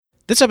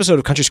This episode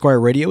of Country Squire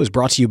Radio is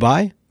brought to you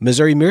by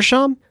Missouri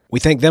Meerschaum. We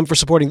thank them for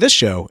supporting this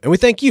show, and we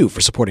thank you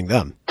for supporting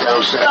them. You're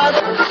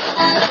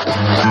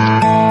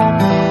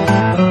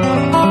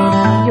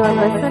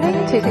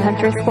listening to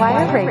Country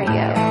Squire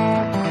Radio.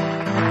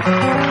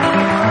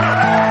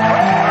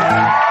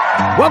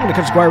 Welcome to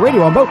Country Squire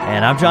Radio. I'm Beau.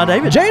 And I'm John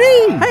David.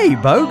 JD! Hey,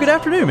 Beau. Good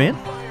afternoon, man.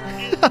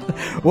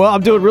 Well,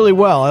 I'm doing really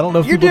well. I don't know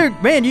if you're doing,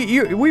 man.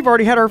 We've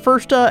already had our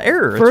first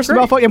error. First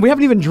mouthful, and we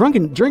haven't even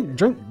drunken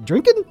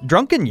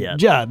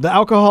yet. Yeah, the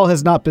alcohol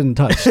has not been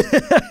touched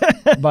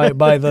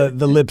by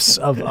the lips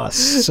of us.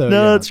 So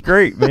no, that's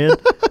great, man.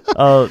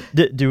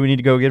 Do we need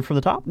to go again from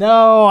the top?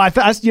 No,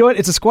 you know what?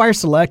 It's a Squire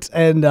Select,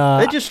 and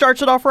it just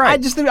starts it off right.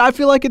 I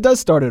feel like it does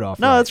start it off.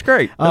 No, right. That's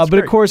great. But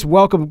of course,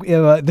 welcome.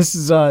 This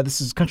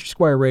is Country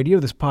Squire Radio,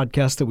 this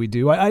podcast that we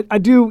do. I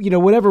do,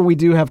 whenever we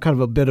do have kind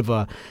of a bit of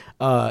a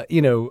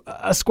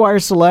Squire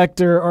Select,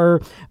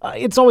 or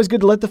it's always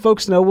good to let the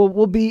folks know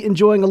we'll be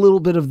enjoying a little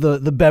bit of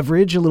the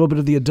beverage, a little bit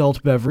of the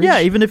adult beverage.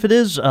 Yeah, even if it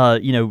is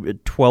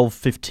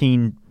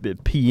 12:15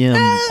 p.m.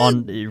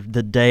 on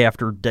the day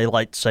after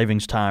daylight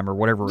savings time or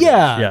whatever. It is.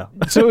 Yeah.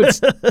 So it's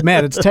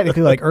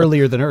technically like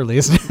earlier than early,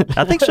 isn't it?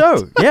 I think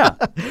so.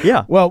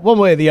 Yeah. Well, one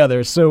way or the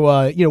other.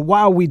 So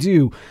while we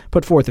do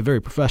put forth a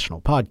very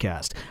professional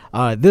podcast,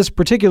 this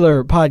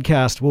particular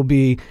podcast will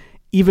be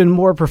even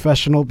more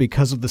professional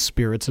because of the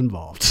spirits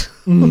involved.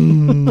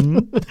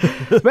 Man,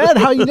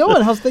 how you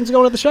doing? How's things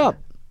going at the shop?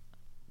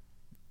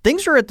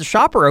 Things are at the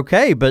shop are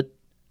okay, but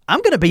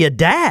I'm going to be a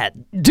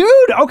dad.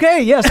 Dude,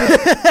 okay, yes.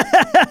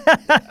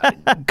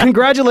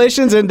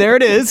 Congratulations, and there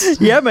it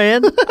is. Yeah,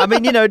 man. I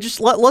mean, just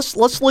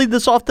let's lead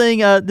this off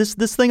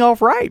this thing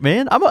off right,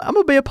 man. I'm going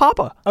to be a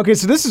papa. Okay,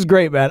 so this is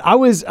great, man. I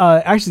was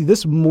actually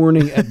this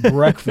morning at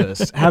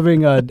breakfast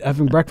having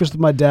breakfast with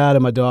my dad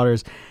and my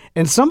daughters,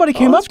 and somebody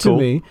came up to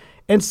me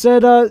and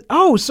said,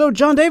 so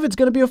John David's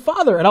going to be a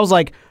father. And I was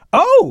like,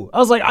 I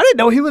didn't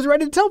know he was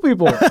ready to tell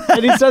people.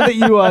 And he said that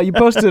you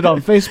posted it on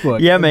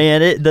Facebook. Yeah,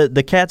 man.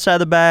 The cat's out of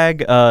the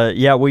bag.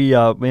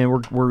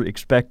 We're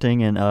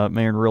expecting and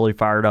man, really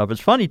fired up.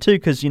 It's funny too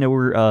because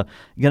we're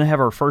gonna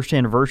have our first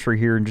anniversary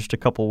here in just a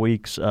couple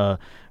weeks,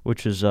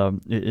 which is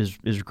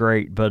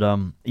great. But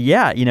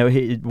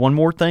one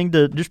more thing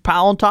to just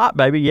pile on top,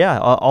 baby. Yeah,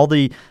 all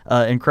the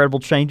incredible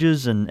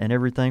changes and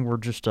everything. We're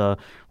just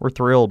we're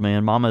thrilled,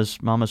 man.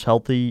 Mama's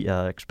healthy,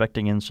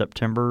 expecting in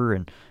September,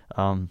 and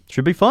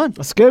should be fun.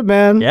 That's good,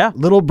 man. Yeah.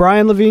 Little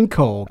Brian Levine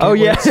Cole.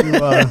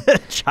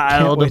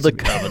 Child of the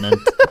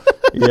covenant.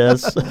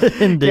 Yes,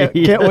 indeed.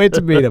 Can't wait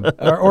to meet him.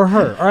 Or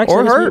her. Or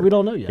actually, her. We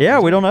don't know yet. Yeah,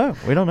 we don't know.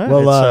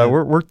 Well,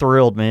 we're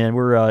thrilled, man.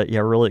 We're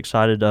really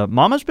excited.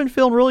 Mama's been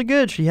feeling really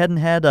good. She hadn't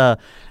had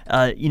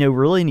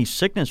really any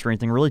sickness or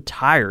anything. Really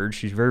tired.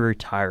 She's very, very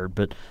tired.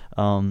 But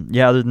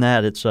other than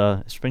that, it's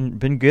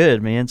been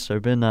good, man. So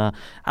been I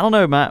don't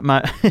know,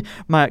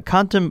 my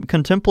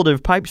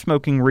contemplative pipe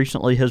smoking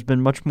recently has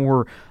been much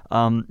more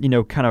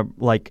kind of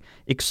like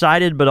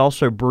excited, but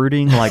also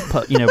brooding, like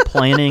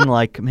planning,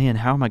 like, man,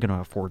 how am I going to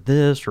afford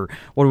this, or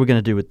what are we going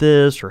to do with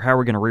this, or how are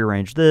we going to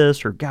rearrange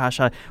this, or gosh,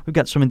 we've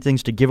got so many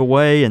things to give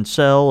away and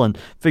sell and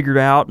figure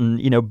out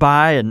and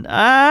buy and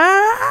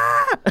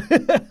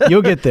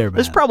You'll get there, man.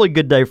 It's probably a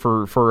good day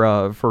for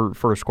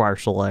a Squire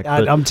Select.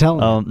 I'm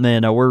telling you,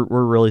 man.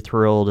 We're really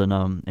thrilled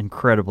and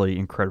incredibly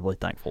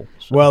thankful.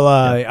 So, well,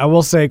 I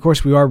will say, of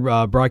course, we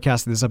are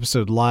broadcasting this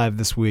episode live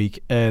this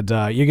week, and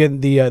you're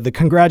getting the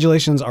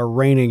congratulations are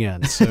raining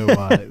in. So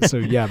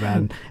yeah,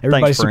 man.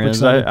 Everybody's super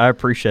excited. I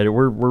appreciate it.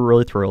 We're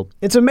really thrilled.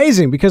 It's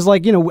amazing because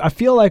I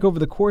feel like over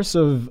the course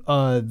of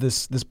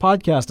this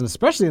podcast, and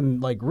especially in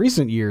like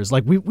recent years,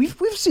 like we've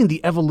seen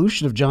the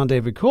evolution of John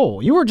David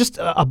Cole. You were just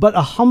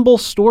a humble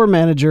store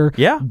manager,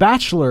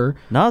 bachelor.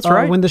 No, that's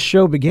right. When the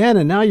show began,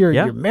 and now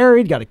you're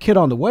married, got a kid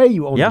on the way,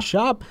 you own a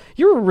shop.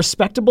 You're a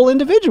respectable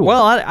individual.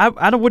 Well,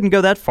 I wouldn't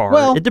go that far.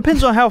 Well, it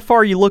depends on how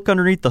far you look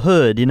underneath the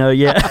hood,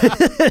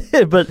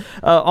 Yeah, but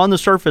on the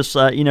surface,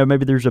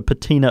 maybe there's a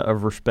patina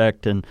of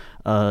respect and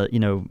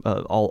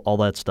all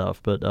that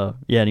stuff. But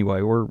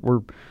anyway,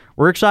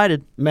 we're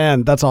excited,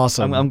 man. That's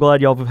awesome. I'm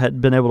glad y'all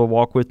have been able to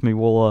walk with me.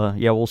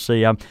 We'll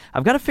see.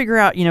 I've got to figure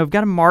out. I've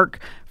got to mark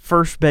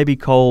first baby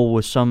Cole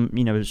with some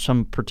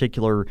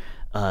particular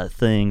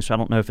thing. So I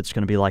don't know if it's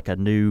going to be like a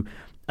new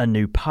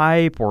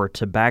pipe or a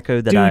tobacco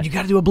that you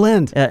got to do a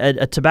blend.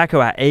 A tobacco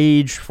I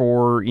aged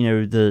for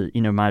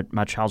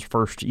my child's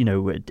first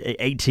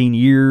 18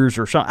 years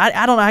or something.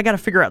 I don't know. I got to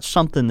figure out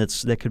something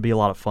that could be a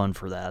lot of fun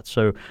for that.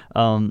 So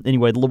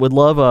anyway, would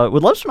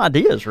love some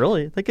ideas.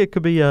 Really, I think it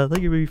could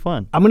be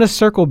fun. I'm going to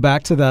circle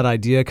back to that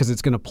idea because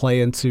it's going to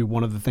play into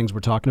one of the things we're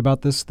talking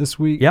about this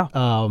week. Yeah.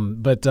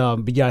 But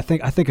yeah, I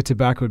think a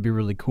tobacco would be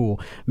really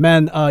cool,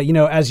 man.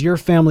 As your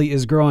family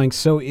is growing,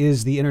 so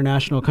is the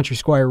International Country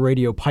Squire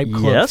Radio Pipe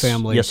Club. Club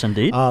family. Yes,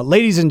 indeed.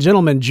 Ladies and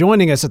gentlemen,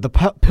 joining us at the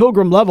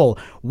Pilgrim level,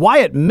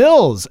 Wyatt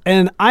Mills.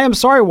 And I am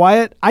sorry,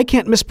 Wyatt, I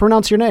can't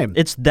mispronounce your name.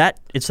 It's that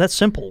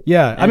simple.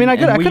 Yeah, I mean, I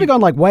could have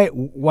gone like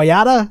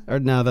Wyatta, or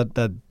no,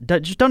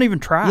 that just don't even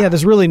try. Yeah,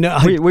 there's really no.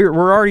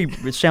 We're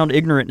already sound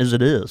ignorant as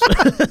it is.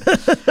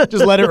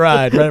 Just let it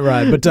ride.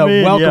 But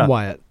welcome,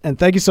 Wyatt, and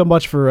thank you so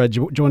much for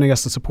joining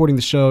us and supporting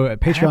the show at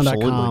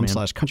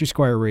patreon.com/Country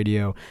Squire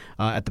Radio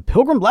at the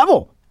Pilgrim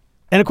level.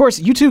 And of course,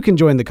 you too can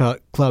join the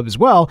club as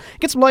well.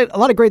 Get a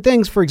lot of great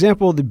things. For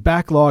example, the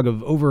backlog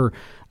of over.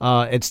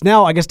 It's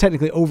now, I guess,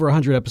 technically over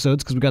 100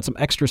 episodes because we've got some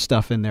extra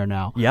stuff in there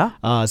now. Yeah.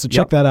 So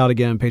check that out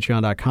again,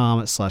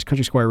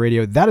 patreon.com/Country Squire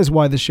Radio. That is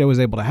why this show is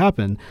able to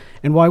happen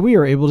and why we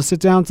are able to sit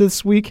down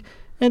this week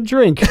and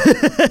drink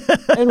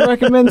and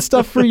recommend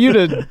stuff for you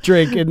to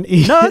drink and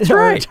eat. No, that's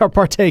right. Or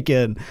partake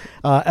in.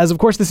 As of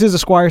course, this is a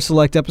Squire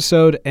Select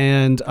episode,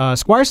 and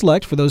Squire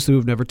Select, for those who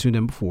have never tuned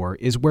in before,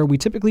 is where we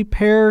typically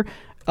pair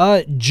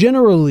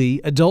generally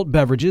adult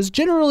beverages,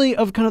 generally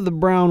of kind of the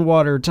brown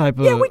water type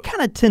of. Yeah, we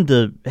kind of tend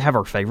to have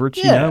our favorites.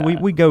 Yeah. You know,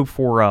 we go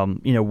for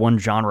one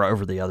genre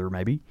over the other,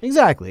 maybe.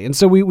 Exactly, and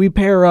so we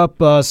pair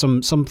up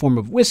some form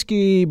of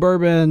whiskey,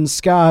 bourbon,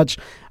 scotch.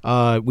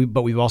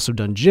 But we've also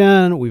done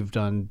gin, we've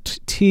done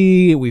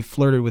tea, we've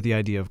flirted with the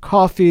idea of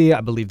coffee.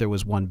 I believe there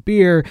was one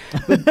beer,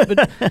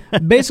 but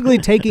basically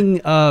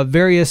taking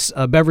various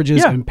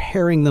beverages and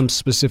pairing them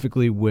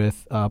specifically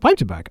with pipe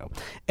tobacco.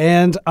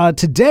 And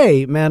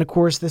today, man, of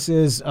course, this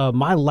is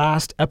my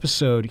last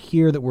episode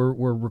here that we're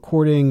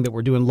recording, that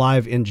we're doing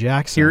live in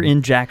Jackson. Here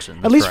in Jackson,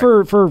 at least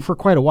for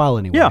quite a while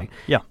anyway.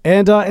 Yeah.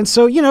 And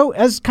so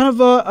as kind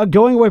of a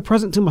going away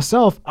present to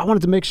myself, I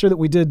wanted to make sure that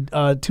we did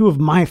two of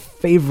my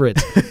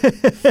favorite.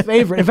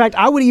 In fact,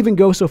 I would even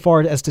go so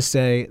far as to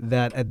say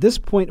that at this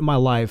point in my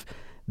life,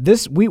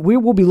 we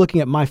will be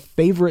looking at my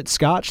favorite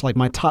scotch, like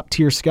my top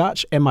tier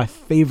scotch, and my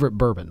favorite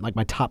bourbon, like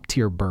my top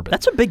tier bourbon.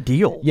 That's a big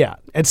deal. Yeah,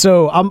 and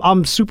so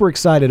I'm super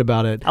excited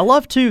about it. I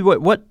love too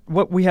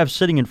what we have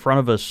sitting in front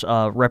of us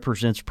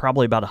represents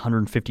probably about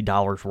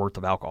 $150 worth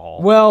of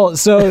alcohol. Well,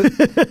 so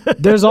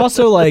there's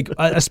also like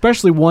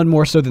especially one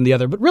more so than the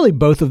other, but really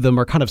both of them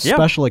are kind of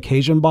special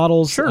occasion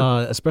bottles. Sure.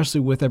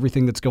 Especially with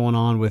everything that's going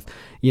on with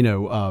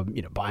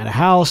buying a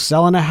house,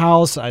 selling a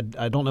house. I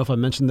don't know if I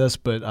mentioned this,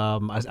 but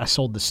I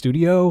sold the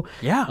studio.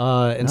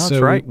 Yeah. So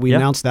right. we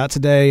announced that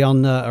today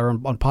on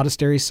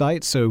Podastery's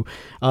site. So,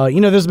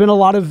 there's been a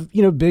lot of,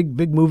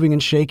 big moving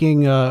and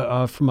shaking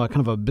from a kind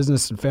of a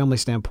business and family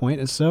standpoint.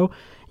 And so,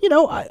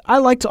 I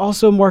like to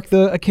also mark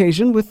the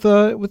occasion with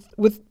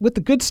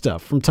the good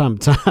stuff from time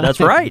to time.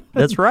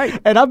 That's right.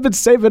 And I've been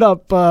saving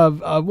up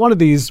one of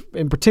these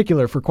in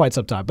particular for quite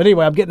some time. But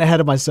anyway, I'm getting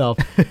ahead of myself.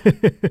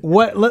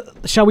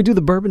 Shall we do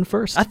the bourbon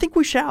first? I think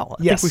we shall.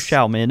 Yes. I think we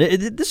shall, man.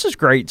 This is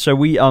great. So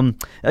we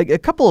a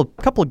couple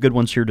of good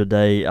ones here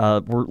today.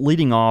 We're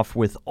leading off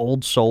with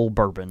Old Soul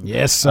Bourbon.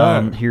 Yes,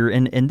 sir. Here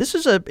and this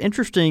is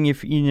interesting.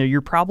 If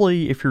you're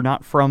probably, if you're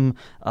not from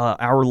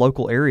our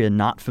local area,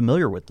 not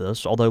familiar with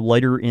this. Although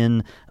later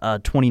in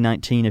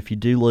 2019, if you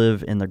do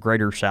live in the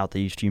greater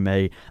Southeast, you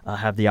may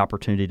have the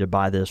opportunity to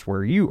buy this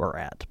where you are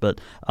at.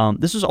 But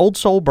this is Old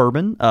Soul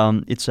Bourbon.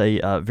 It's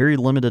a very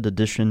limited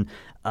edition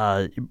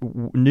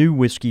new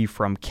whiskey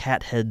from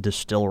Cathead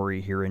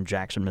Distillery here in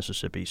Jackson,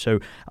 Mississippi. So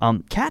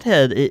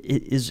Cathead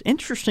is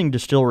interesting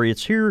distillery.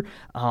 It's here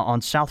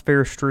on South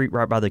Fair Street,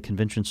 right by the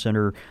Convention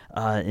Center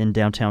in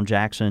downtown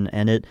Jackson,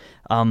 and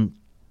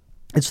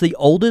it's the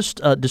oldest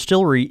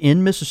distillery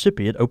in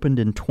Mississippi. It opened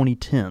in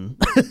 2010.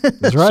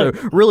 That's right.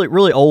 So really,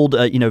 really old,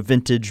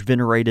 vintage,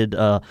 venerated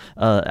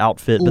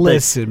outfit. But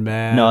listen,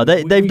 man. No,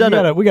 they've done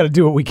it. We got to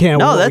do what we can.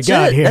 No, with that's what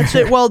we got it. Here. That's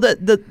it. Well,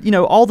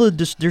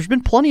 there's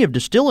been plenty of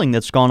distilling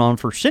that's gone on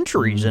for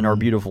centuries in our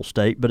beautiful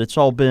state, but it's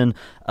all been,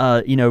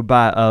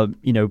 by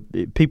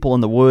people in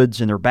the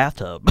woods in their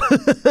bathtub.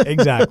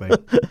 Exactly.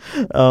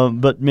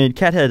 But man,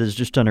 Cathead has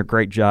just done a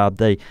great job.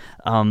 They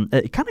kind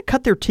of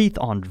cut their teeth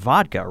on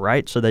vodka,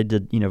 right? So they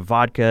did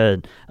vodka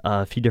and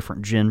a few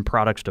different gin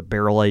products to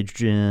barrel-aged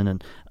gin,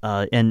 and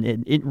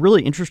it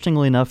really,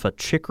 interestingly enough, a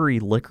chicory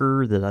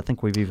liquor that I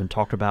think we've even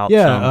talked about.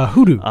 Yeah,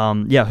 hoodoo.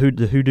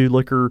 The hoodoo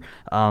liquor,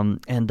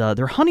 and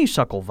their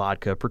honeysuckle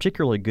vodka,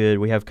 particularly good.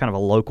 We have kind of a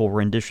local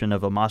rendition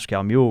of a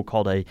Moscow Mule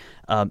called a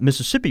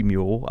Mississippi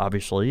Mule,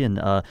 obviously, and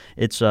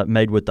it's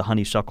made with the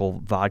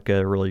honeysuckle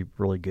vodka, really,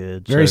 really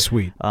good. Very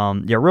sweet.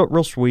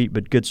 Real sweet,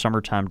 but good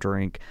summertime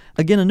drink.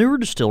 Again, a newer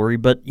distillery,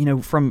 but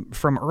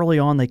from early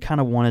on, they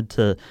kind of wanted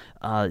to.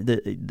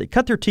 They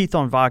cut their teeth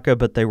on vodka,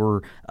 but they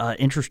were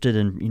interested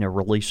in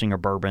releasing a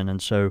bourbon,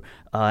 and so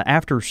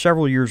after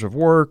several years of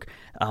work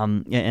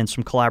and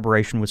some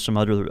collaboration with some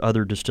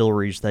other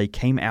distilleries, they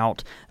came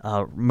out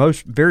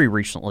very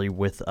recently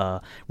with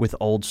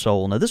Old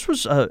Soul. Now this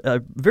was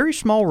a very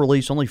small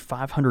release, only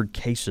 500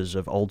 cases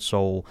of Old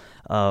Soul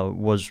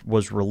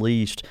was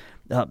released.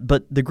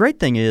 But the great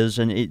thing is,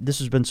 and this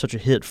has been such a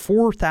hit,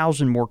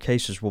 4,000 more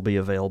cases will be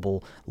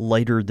available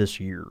later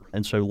this year.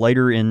 And so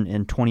later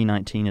in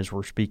 2019, as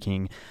we're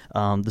speaking,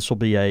 this will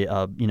be a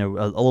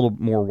little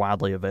more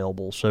widely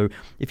available. So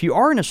if you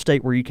are in a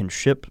state where you can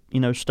ship,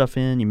 stuff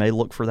in, you may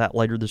look for that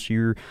later this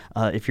year.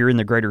 If you're in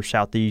the greater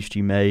Southeast,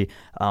 you may,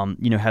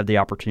 have the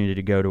opportunity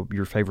to go to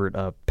your favorite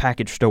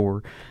package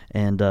store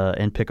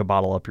and pick a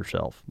bottle up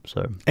yourself.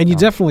 So, and you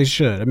definitely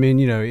should. I mean,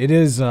 it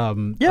is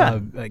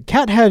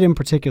Cat Head in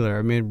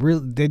particular. I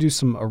mean, they do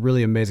some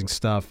really amazing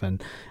stuff.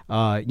 And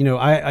I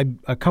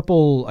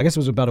guess it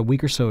was about a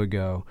week or so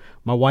ago,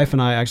 my wife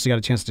and I actually got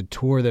a chance to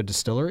tour their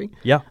distillery.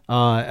 Yeah.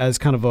 As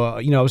kind of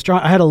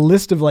I had a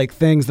list of like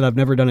things that I've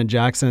never done in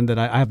Jackson that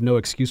I have no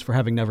excuse for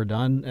having never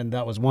done, and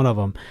that was one of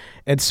them.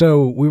 And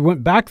so we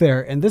went back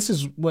there, and this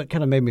is what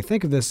kind of made me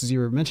think of this, as you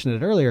were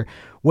mentioning it earlier.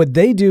 What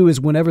they do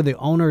is whenever the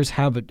owners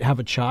have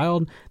a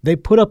child, they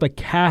put up a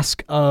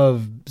cask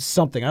of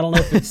something. I don't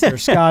know if it's their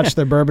scotch,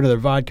 their bourbon, or their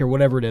vodka, or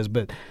whatever it is,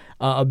 but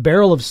a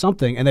barrel of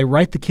something, and they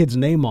write the kid's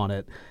name on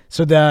it.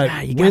 So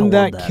that when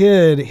that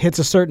kid hits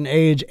a certain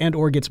age and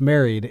or gets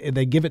married,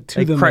 they give it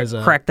to them as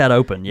a crack that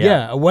open.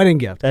 A wedding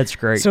gift. That's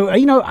great. So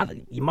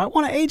you might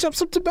want to age up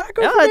some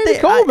tobacco.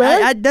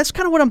 Man. That's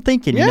kind of what I'm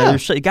thinking. Yeah.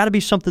 There's got to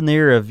be something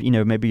there of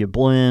maybe a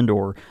blend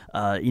or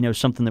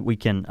something that we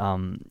can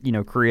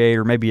create,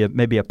 or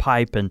maybe a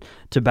pipe and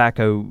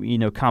tobacco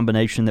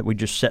combination that we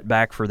just set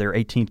back for their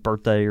 18th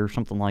birthday or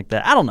something like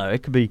that. I don't know.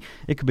 It could be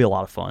a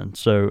lot of fun.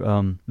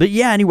 So but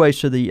yeah. Anyway,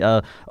 so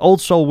the Old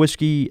Soul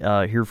whiskey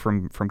here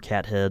from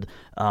Cat Head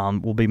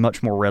will be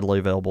much more readily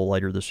available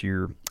later this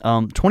year.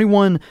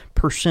 21%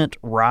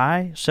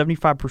 rye,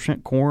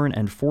 75% corn,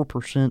 and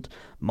 4%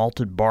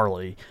 malted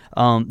barley.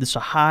 This is a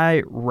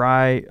high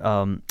rye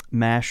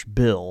mash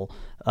bill.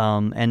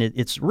 And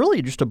it's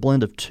really just a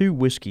blend of two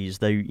whiskeys.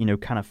 They,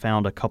 kind of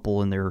found a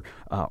couple in their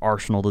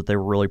arsenal that they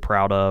were really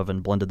proud of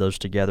and blended those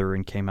together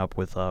and came up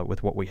with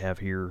what we have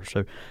here.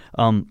 So,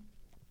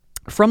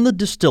 from the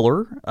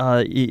distiller,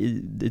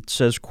 it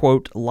says,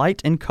 quote,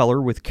 light in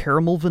color with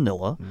caramel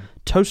vanilla,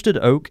 toasted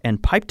oak,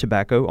 and pipe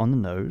tobacco on the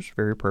nose,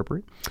 very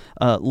appropriate.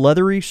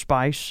 Leathery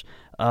spice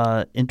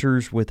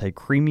enters with a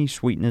creamy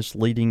sweetness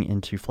leading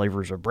into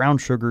flavors of brown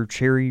sugar,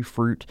 cherry,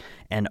 fruit,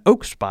 and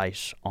oak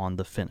spice on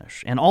the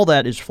finish. And all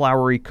that is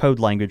flowery code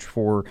language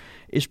for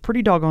is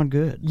pretty doggone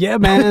good. Yeah,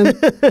 man.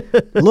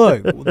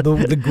 Look,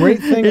 the great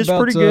thing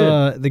about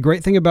the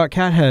great thing about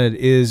Cat Head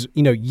is,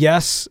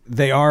 yes,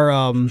 they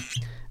are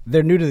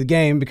they're new to the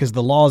game because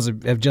the laws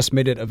have just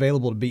made it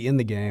available to be in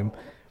the game.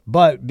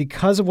 But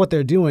because of what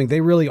they're doing, they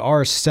really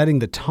are setting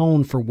the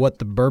tone for what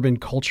the bourbon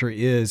culture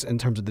is in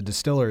terms of the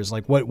distillers.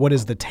 Like, what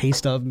is the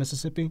taste of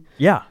Mississippi?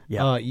 Yeah.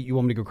 You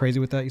want me to go crazy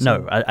with that?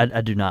 No,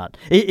 I do not.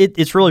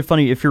 It's really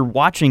funny. If you're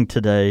watching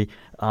today,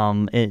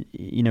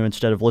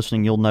 instead of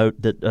listening, you'll note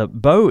that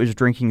Beau is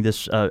drinking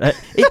this. No,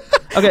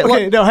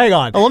 hang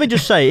on. Let me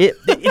just say,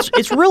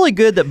 it's really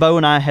good that Beau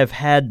and I have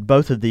had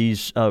both of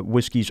these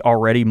whiskeys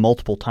already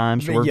multiple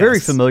times. So we're very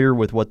familiar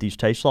with what these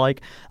taste like.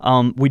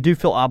 We do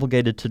feel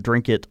obligated to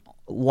drink it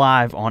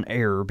live on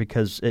air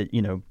because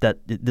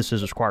this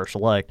is a Squire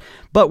Select.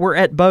 But we're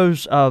at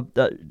Beau's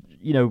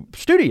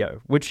studio,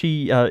 which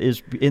he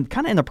is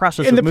kind of in the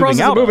process of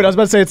moving out. I was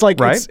about to say it's like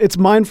it's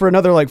mine for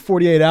another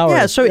 48 hours.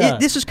 Yeah, so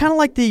this is kind of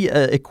like the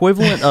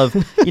equivalent of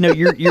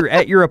you're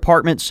at your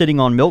apartment sitting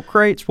on milk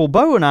crates. Well,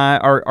 Beau and I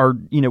are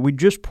we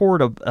just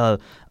poured a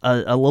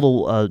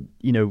little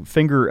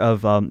finger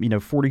of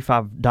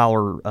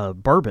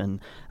 $45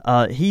 bourbon.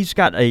 He's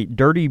got a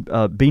dirty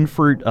bean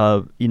fruit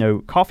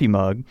coffee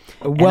mug,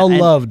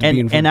 loved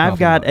bean fruit, and I've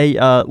got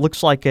a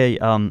looks like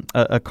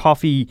a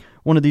coffee.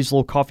 One of these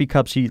little coffee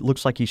cups. He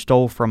looks like he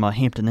stole from a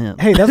Hampton Inn.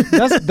 Hey,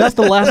 that's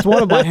the last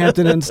one of my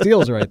Hampton Inn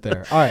steals right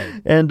there. All right,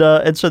 and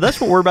so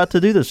that's what we're about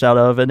to do this out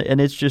of, and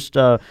it's just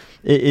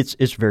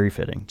it's very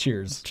fitting.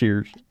 Cheers.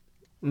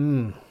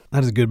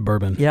 That is a good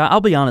bourbon. Yeah, I'll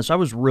be honest. I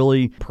was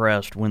really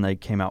impressed when they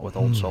came out with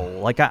Old Soul.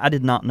 Like I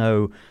did not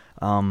know.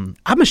 I'm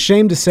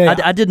ashamed to say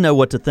I didn't know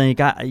what to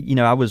think.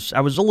 I was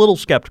a little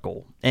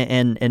skeptical,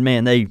 and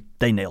man, they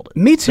nailed it.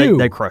 Me too.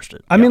 They crushed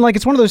it. I mean, like,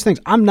 it's one of those things.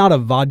 I'm not a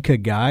vodka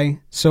guy,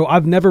 so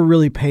I've never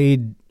really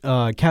paid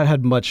Cat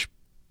Head much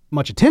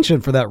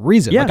attention for that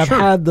reason. Yeah, I've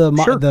had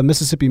the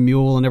Mississippi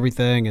Mule and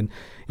everything, and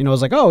I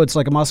was like, oh, it's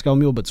like a Moscow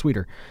Mule but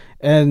sweeter,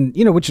 and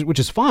which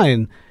is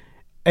fine.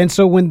 And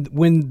so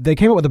when they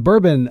came up with the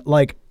bourbon,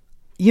 like,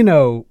 you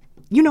know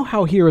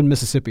how here in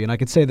Mississippi, and I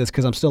could say this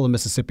because I'm still a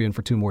Mississippian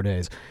for 2 more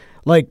days.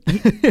 Like,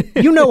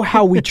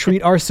 how we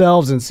treat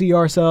ourselves and see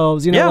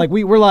ourselves, like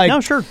we're like, no,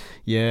 sure.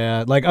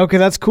 Yeah, like, okay,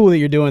 that's cool that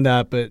you're doing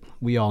that, but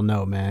we all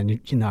know, man,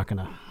 you're not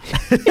gonna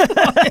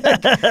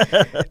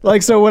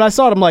Like, so when I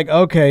saw it, I'm like,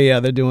 okay, yeah,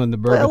 they're doing the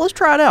bourbon. Well, let's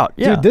try it out.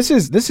 Yeah. Dude, this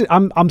is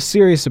I'm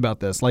serious about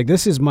this. Like,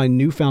 this is my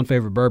newfound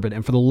favorite bourbon,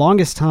 and for the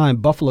longest time,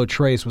 Buffalo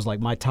Trace was like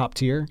my top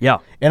tier. Yeah.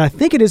 And I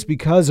think it is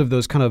because of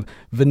those kind of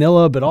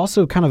vanilla, but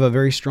also kind of a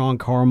very strong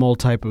caramel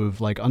type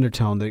of like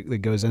undertone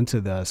that goes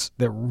into this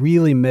that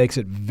really makes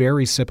it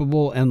very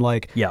sippable. And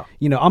like,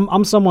 you know,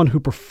 I'm someone who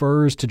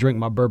prefers to drink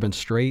my bourbon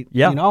straight.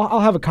 Yeah. You know, I'll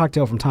have a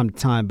cocktail from time to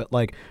time, but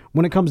like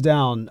when it comes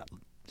down,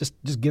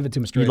 just give it to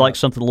me straight. You'd like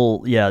something a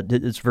little,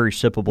 it's very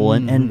sippable.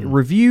 And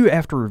review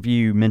after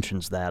review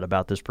mentions that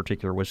about this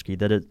particular whiskey,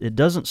 that it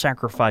doesn't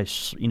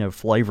sacrifice, you know,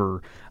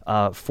 flavor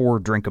for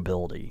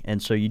drinkability.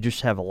 And so you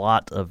just have a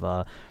lot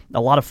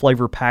of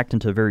flavor packed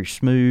into a very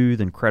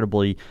smooth,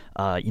 incredibly,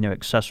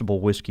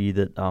 accessible whiskey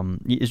that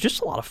is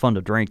just a lot of fun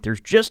to drink. There's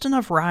just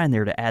enough rye in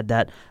there to add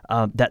that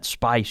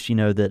spice, you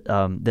know,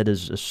 that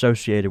is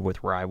associated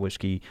with rye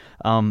whiskey.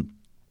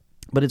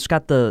 But it's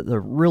got the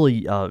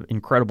really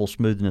incredible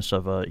smoothness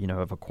of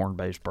a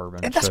corn-based bourbon.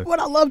 And that's what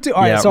I love to.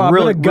 All right, so I'm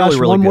going to gush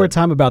really one more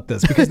time about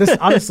this because this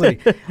honestly,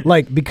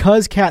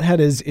 because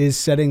Cathead is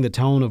setting the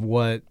tone of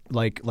what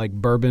like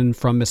bourbon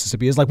from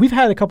Mississippi is. Like, we've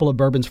had a couple of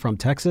bourbons from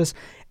Texas,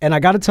 and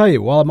I got to tell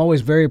you, while I'm always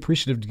very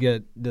appreciative to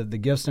get the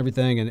gifts and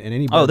everything, and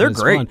any bourbon they're is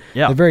great. Fun,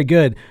 yeah, they're very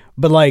good.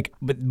 But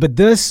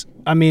this,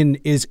 I mean,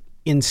 is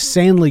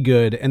insanely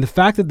good, and the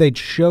fact that they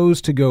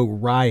chose to go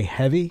rye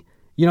heavy.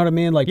 You know what I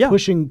mean? Like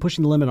pushing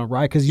the limit on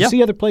rye, because you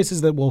see other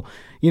places that will,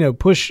 you know,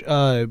 push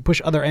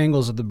other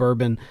angles of the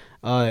bourbon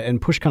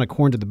and push kind of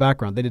corn to the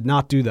background. They did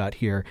not do that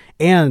here,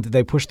 and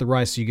they pushed the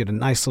rye so you get a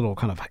nice little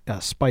kind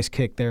of spice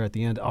kick there at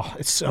the end. Oh,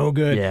 it's so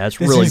good. Yeah,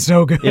 this is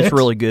so good. It's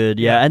really good.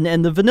 Yeah,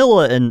 and the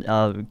vanilla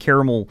and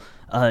caramel.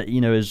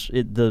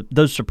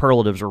 Those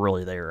superlatives are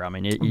really there. I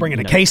mean, I'm bringing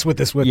a case with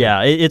this with me.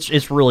 Yeah,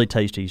 it's really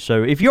tasty.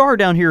 So if you are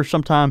down here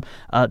sometime,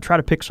 try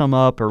to pick some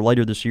up, or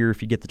later this year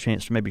if you get the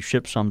chance to maybe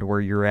ship some to where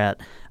you're at.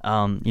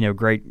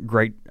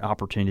 Great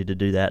opportunity to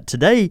do that.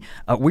 Today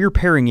we're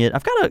pairing it.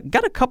 I've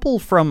got a couple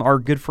from our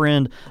good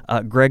friend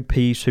Greg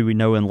Peace, who we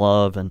know and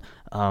love, and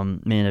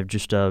have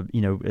just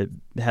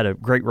had a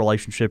great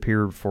relationship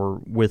here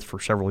for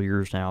several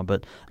years now.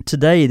 But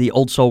today, the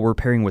Old Soul we're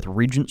pairing with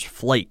Regent's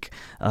Flake.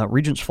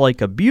 Regent's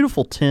Flake, a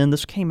beautiful tin.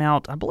 This came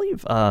out, I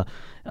believe,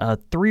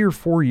 3 or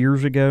 4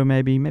 years ago,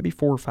 maybe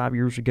 4 or 5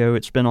 years ago.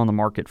 It's been on the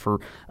market for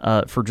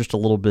just a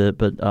little bit,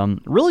 but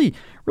really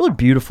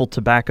beautiful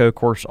tobacco. Of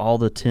course, all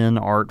the tin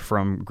art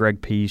from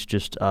Greg Peace,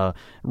 just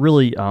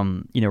really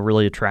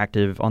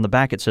attractive. On the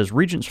back, it says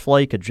Regent's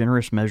Flake, a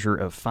generous measure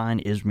of fine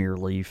Izmir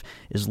leaf,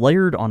 is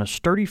layered on a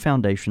sturdy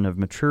foundation of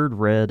matured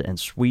red and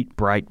sweet,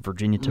 bright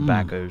Virginia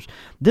tobaccos,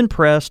 then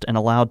pressed and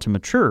allowed to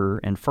mature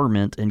and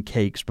ferment in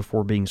cakes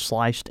before being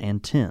sliced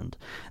and tinned.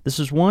 This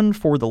is one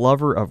for the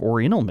lover of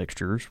Oriental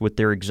mixtures with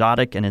their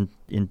exotic and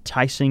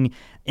enticing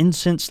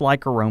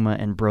incense-like aroma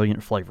and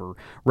brilliant flavor.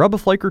 Rub a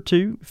flake or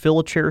two, fill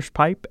a cherished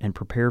pipe, and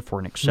prepare for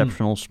an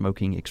exceptional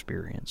smoking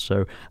experience.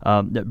 So,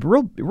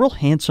 real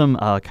handsome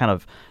kind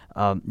of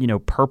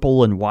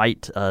purple and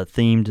white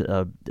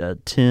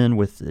themed tin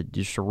with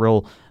just a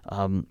real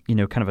kind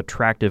of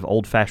attractive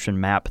old-fashioned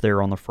map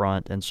there on the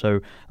front. And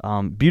so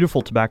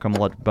beautiful tobacco. I'm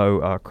going to let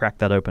Beau crack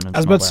that open and I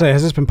was about to say,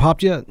 has this been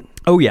popped yet?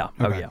 Oh, yeah.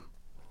 Okay. Oh, yeah.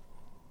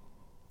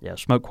 Yeah,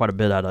 smoked quite a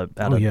bit out of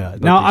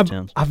now, these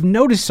tins. I've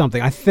noticed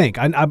something. I think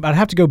I'd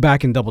have to go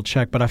back and double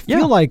check, but I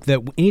feel like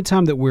that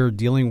anytime that we're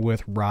dealing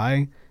with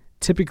rye,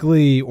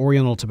 typically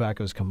Oriental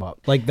tobaccos come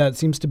up. Like, that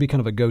seems to be kind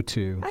of a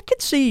go-to. I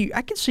could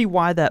see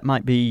why that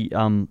might be.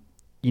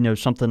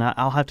 Something.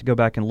 I'll have to go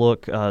back and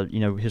look.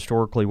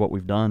 Historically what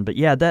we've done, but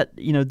yeah,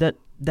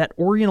 that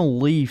Oriental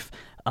leaf.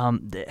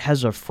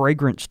 Has a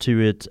fragrance to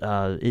it.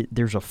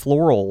 There's a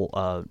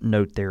floral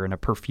note there and a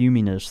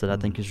perfuminess that I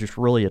think is just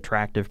really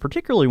attractive,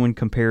 particularly when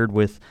compared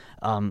with,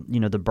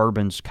 the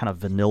bourbon's kind of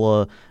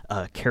vanilla,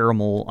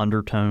 caramel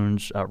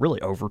undertones, really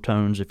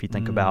overtones if you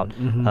think about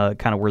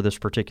kind of where this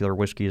particular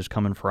whiskey is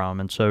coming from.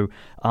 And so,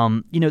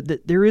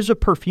 there is a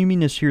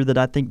perfuminess here that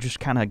I think just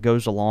kind of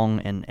goes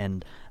along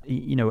and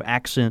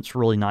accents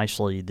really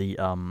nicely the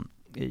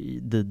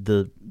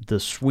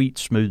sweet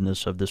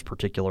smoothness of this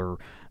particular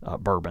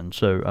bourbon.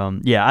 So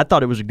I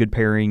thought it was a good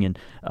pairing, and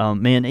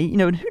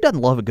who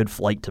doesn't love a good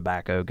flake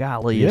tobacco?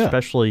 Golly,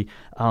 especially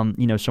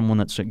someone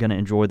that's going to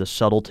enjoy the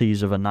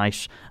subtleties of a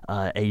nice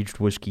aged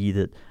whiskey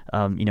that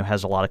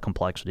has a lot of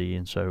complexity.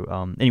 And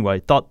so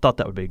anyway, thought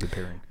that would be a good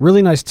pairing.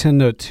 Really nice tin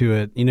note to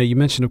it. You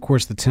mentioned, of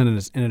course, the tin in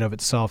and of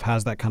itself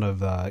has that kind of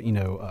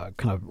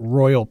kind of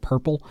royal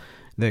purple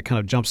that kind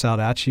of jumps out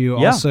at you.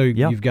 Also,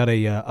 you've got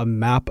a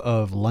map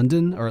of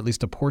London, or at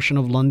least a portion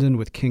of London,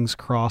 with King's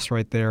Cross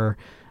right there.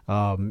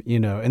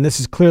 And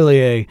this is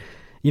clearly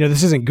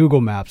this isn't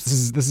Google Maps.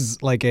 This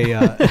is like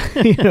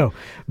a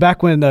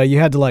back when you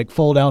had to like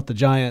fold out the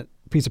giant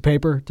piece of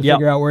paper to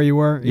figure out where you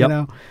were.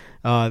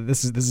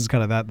 This is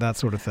kind of that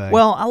sort of thing.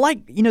 Well, I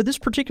like this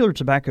particular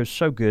tobacco is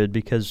so good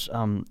because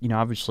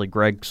obviously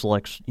Greg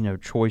selects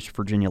choice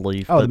Virginia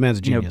leaf. Oh, the man's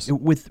a genius.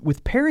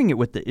 With pairing it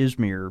with the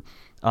Izmir.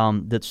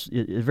 That's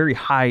a very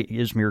high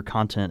Izmir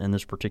content in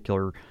this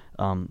particular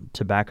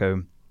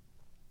tobacco,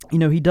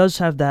 he does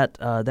have that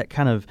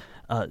kind of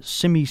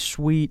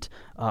semi-sweet,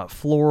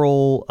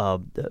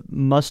 floral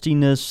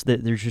mustiness.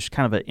 That there's just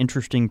kind of an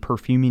interesting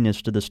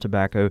perfuminess to this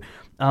tobacco.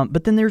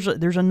 But then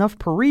there's enough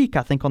perique,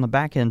 I think, on the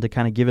back end to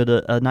kind of give it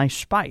a nice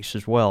spice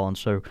as well, and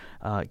so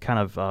it kind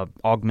of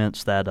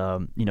augments that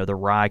the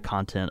rye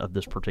content of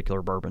this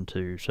particular bourbon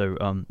too. So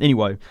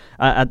anyway,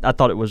 I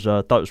thought it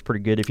was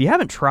pretty good. If you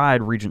haven't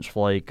tried Regent's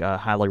Flake,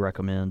 highly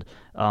recommend.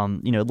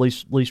 At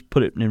least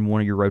put it in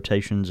one of your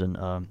rotations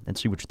and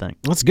see what you think.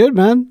 That's good,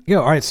 man. Yeah.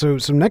 All right. So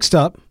next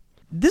up.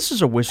 This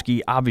is a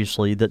whiskey,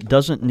 obviously, that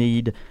doesn't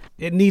need...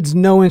 It needs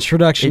no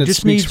introduction. It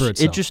speaks for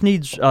itself. It just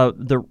needs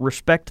the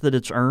respect that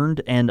it's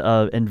earned and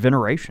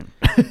veneration.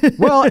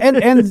 Well, and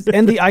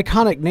the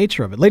iconic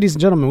nature of it. Ladies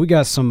and gentlemen, we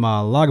got some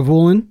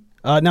Lagavulin.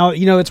 Now,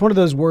 it's one of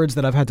those words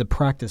that I've had to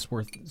practice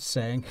worth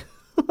saying.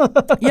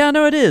 Yeah,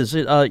 no, it is.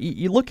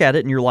 You look at it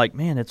and you're like,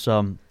 man, it's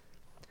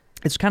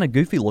kind of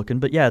goofy looking.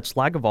 But yeah, it's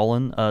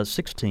Lagavulin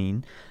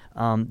 16.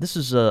 This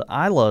is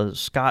Islay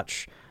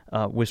Scotch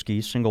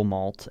whiskey, single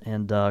malt,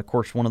 and of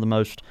course one of the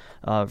most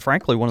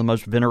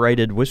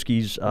venerated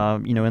whiskeys,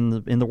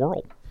 in the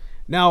world.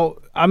 Now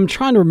I'm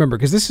trying to remember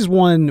because this is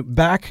one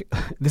back.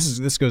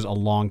 This goes a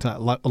long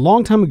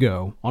time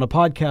ago on a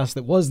podcast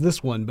that was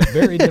this one, but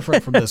very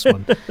different from this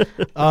one.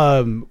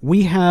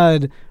 We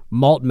had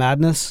Malt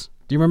Madness.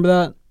 Do you remember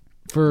that?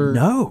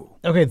 No.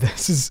 Okay,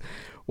 this is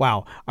wow.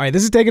 All right,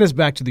 this is taking us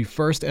back to the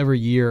first ever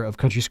year of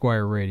Country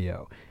Squire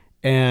Radio.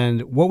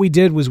 And what we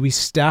did was we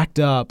stacked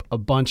up a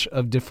bunch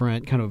of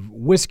different kind of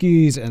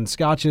whiskeys and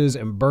scotches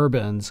and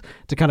bourbons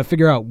to kind of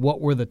figure out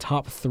what were the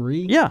top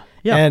three. Yeah.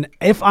 And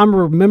if I'm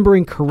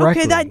remembering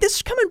correctly, okay, this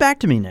is coming back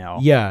to me now.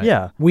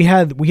 Yeah. We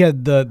had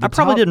the I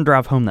probably didn't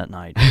drive home that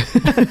night.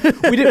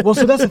 We did. Well,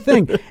 so that's the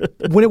thing.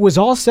 When it was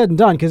all said and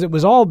done, because it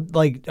was all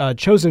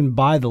chosen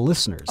by the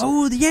listeners.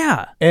 Oh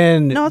yeah.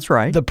 And no, that's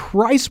right. The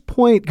price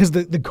point, because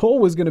the goal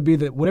was going to be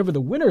that whatever the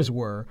winners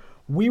were,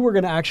 we were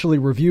going to actually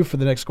review for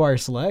the next Squire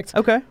Select.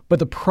 Okay. But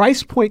the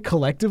price point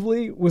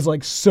collectively was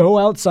so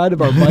outside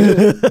of our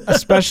budget,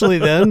 especially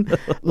then.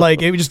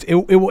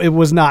 It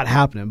was not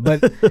happening.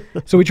 But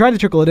so we tried to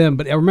trickle it in.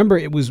 But I remember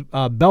it was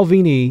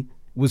Belvini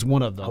was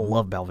one of them. I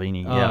love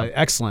Belvini. Yeah.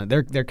 Excellent.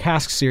 Their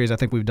cask series I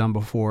think we've done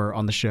before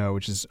on the show,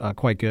 which is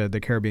quite good.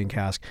 The Caribbean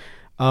cask.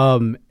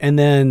 And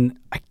then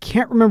I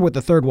can't remember what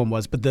the third one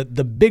was, but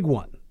the big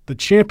one, the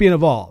champion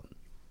of all.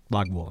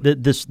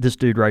 Lagavulin. This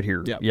dude right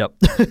here. Yep.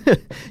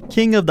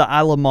 King of the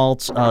Islay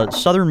malts,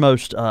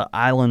 southernmost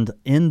island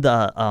in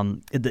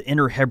the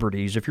Inner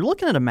Hebrides. If you're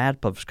looking at a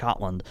map of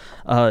Scotland,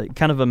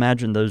 kind of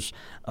imagine those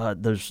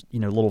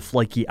little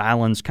flaky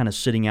islands kind of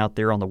sitting out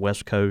there on the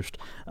west coast.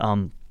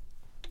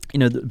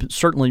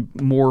 Certainly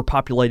more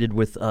populated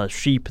with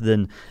sheep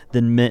than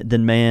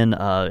man,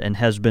 and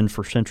has been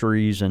for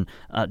centuries, and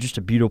just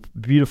a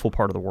beautiful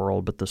part of the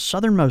world. But the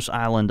southernmost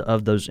island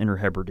of those Inner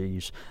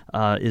Hebrides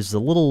is the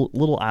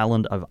little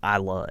island of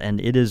Islay, and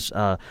it is.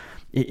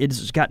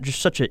 It's got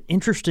just such an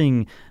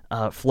interesting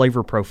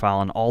flavor profile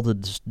on all the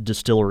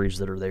distilleries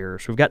that are there.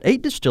 So we've got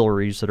 8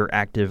 distilleries that are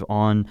active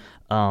on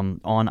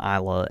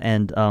Islay,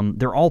 and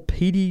they're all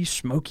peaty,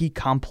 smoky,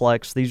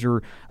 complex. These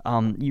are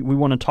we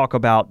want to talk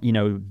about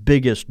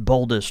biggest,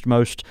 boldest,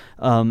 most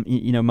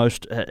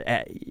most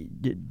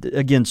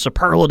again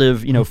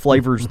superlative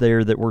flavors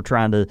there that we're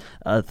trying to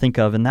think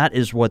of, and that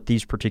is what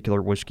these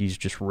particular whiskeys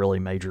just really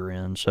major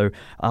in. So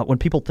when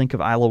people think of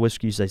Islay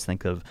whiskeys, they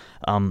think of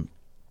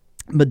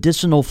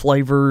medicinal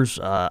flavors,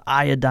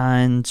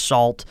 iodine,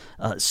 salt,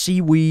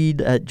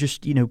 seaweed,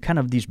 just kind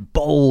of these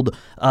bold,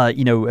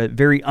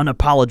 very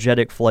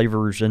unapologetic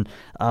flavors, and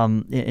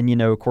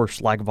of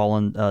course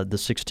Lagavulin, the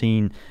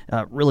 16,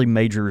 really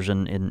majors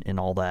in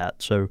all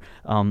that. So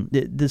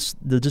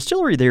the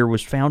distillery there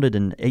was founded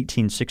in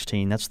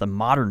 1816. That's the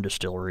modern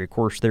distillery. Of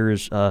course, there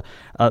is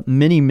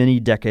many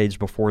decades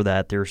before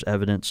that. There's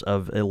evidence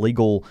of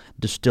illegal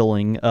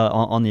distilling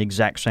on the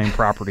exact same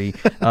property,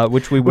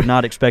 which we would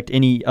not expect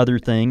any other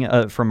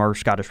thing from our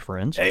Scottish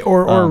friends,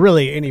 or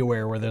really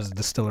anywhere where there's a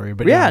distillery.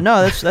 But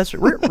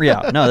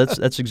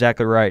that's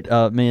exactly right.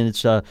 Man, it's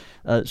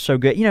so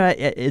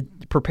good.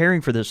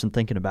 Preparing for this and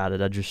thinking about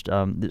it, I just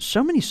there's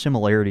so many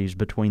similarities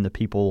between the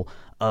people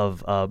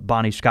of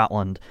Bonnie,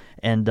 Scotland,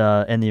 and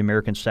the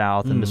American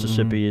South and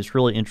Mississippi. It's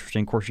really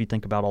interesting. Of course, you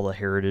think about all the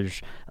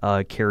heritage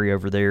carry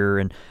over there,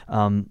 and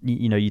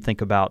you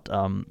think about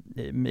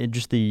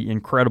just the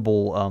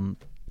incredible.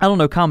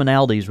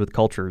 Commonalities with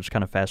culture is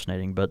kind of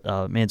fascinating. But,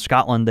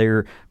 Scotland there,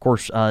 of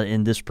course,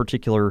 in this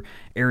particular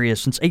area,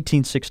 since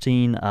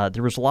 1816,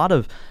 there was a lot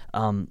of,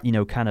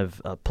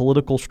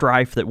 political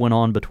strife that went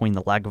on between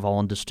the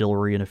Lagavulin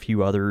distillery and a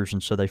few others,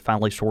 and so they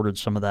finally sorted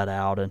some of that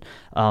out. And,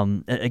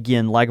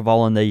 again,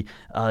 Lagavulin, they,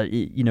 are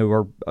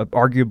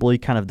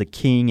arguably kind of the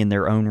king in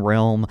their own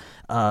realm,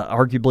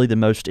 arguably the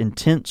most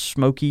intense,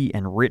 smoky,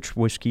 and rich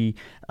whiskey.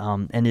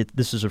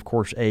 This is, of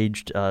course,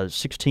 aged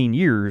 16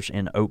 years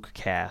in oak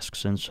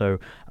casks. And so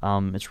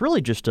it's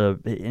really just an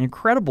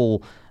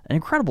incredible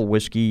incredible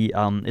whiskey.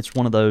 It's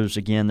one of those,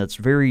 again, that's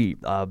very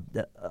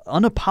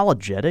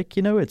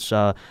unapologetic. It's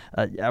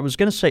I was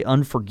going to say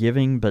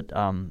unforgiving, but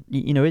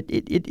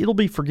it'll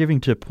be forgiving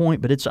to a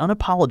point, but it's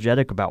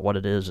unapologetic about what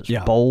it is. It's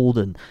bold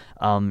and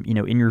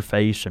in your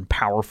face and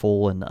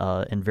powerful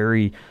and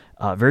very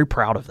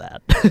proud of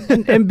that.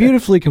 and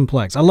beautifully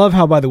complex. I love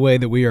how, by the way,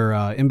 that we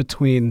are in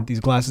between these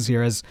glasses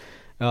here, as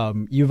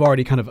you've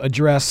already kind of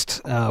addressed.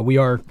 We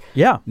are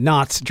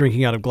not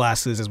drinking out of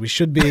glasses as we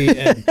should be.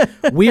 And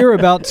we are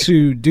about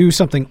to do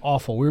something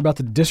awful. We're about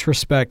to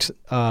disrespect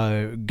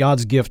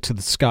God's gift to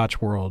the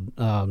Scotch world,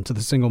 to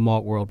the single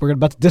malt world. We're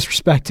about to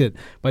disrespect it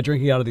by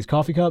drinking out of these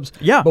coffee cups.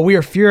 Yeah. But we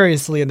are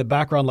furiously in the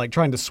background, like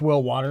trying to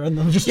swill water in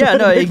them.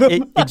 Exactly. Like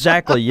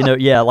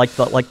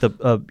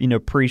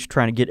the priest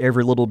trying to get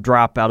every little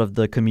drop out of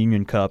the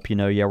communion cup.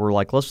 We're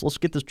like, let's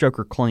get this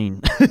joker clean.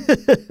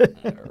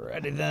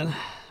 Alrighty then.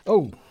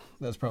 Oh,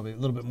 that's probably a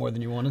little bit more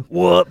than you wanted.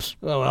 Whoops.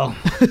 Oh well.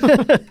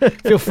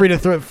 Feel free to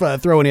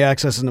throw any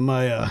excess into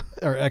my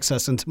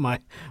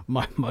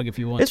mug if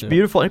you want. It's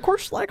beautiful, and of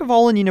course,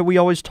 Lagavulin. We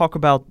always talk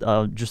about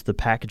just the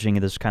packaging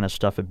of this kind of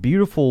stuff. A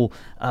beautiful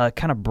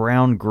kind of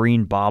brown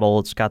green bottle.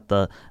 It's got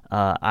the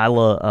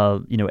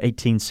Isla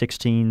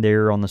 1816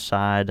 there on the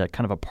side.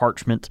 Kind of a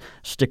parchment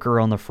sticker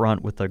on the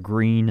front with a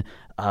green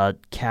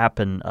cap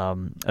and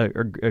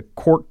a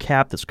cork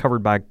cap that's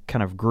covered by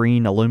kind of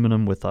green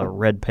aluminum with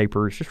red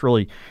paper. It's just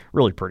really,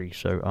 really pretty.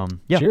 So,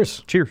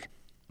 Cheers. Cheers.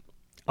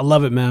 I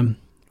love it, man.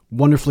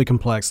 Wonderfully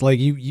complex. Like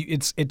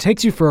it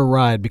takes you for a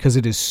ride because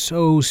it is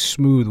so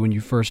smooth when you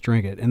first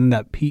drink it, and then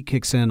that peat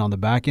kicks in on the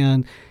back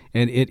end,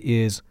 and it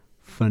is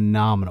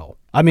phenomenal.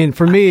 I mean,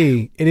 for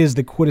me, it is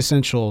the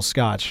quintessential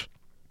Scotch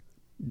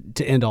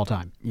to end all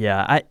time.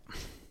 Yeah,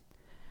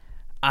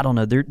 I don't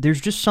know.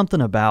 There's just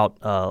something about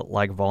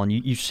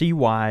Lagavulin. You see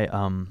why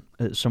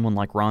someone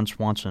like Ron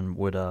Swanson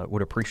would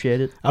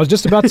appreciate it. I was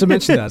just about to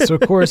mention that. So,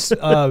 of course,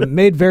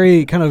 made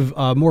very kind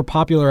of more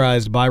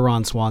popularized by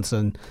Ron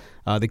Swanson,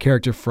 the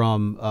character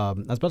from, I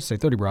was about to say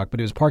 30 Rock, but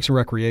it was Parks and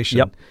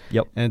Recreation.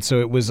 Yep. And so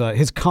it was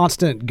his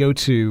constant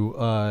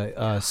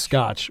go-to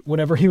Scotch.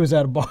 Whenever he was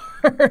at a bar,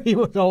 he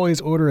would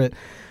always order it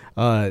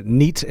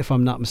neat, if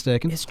I'm not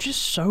mistaken. It's just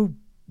so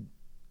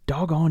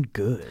doggone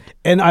good.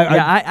 And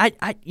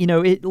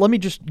let me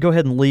just go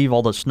ahead and leave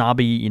all the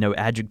snobby,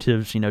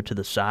 adjectives, to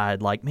the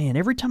side. Like, man,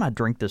 every time I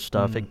drink this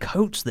stuff, it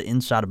coats the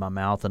inside of my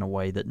mouth in a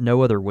way that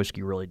no other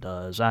whiskey really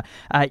does.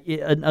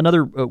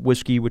 Another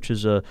whiskey, which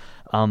is a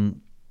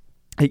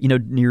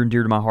near and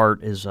dear to my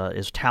heart is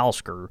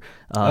Talisker.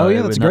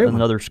 That's a great one.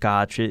 Another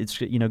Scotch. It's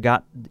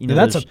got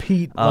that's a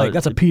peat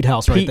that's a peat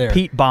house right there.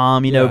 Peat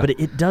bomb, but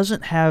it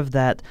doesn't have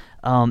that.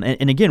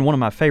 And again, one of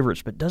my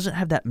favorites, but doesn't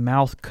have that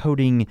mouth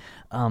coating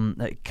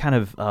kind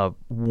of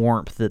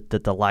warmth that the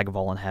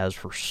Lagavulin has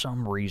for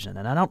some reason,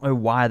 and I don't know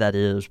why that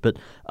is. But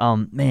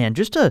man,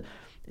 just a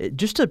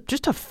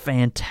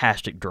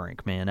fantastic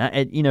drink, man.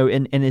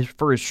 And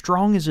for as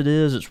strong as it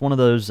is, it's one of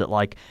those that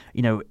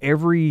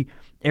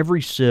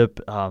every sip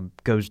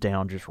goes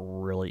down just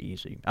really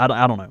easy.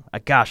 I don't know.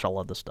 Gosh, I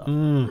love this stuff.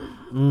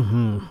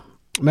 Man,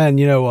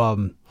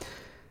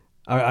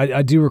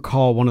 I do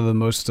recall one of the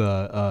most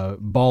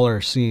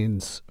baller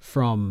scenes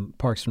from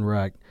Parks and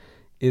Rec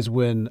is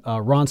when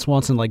Ron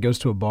Swanson goes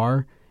to a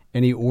bar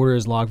and he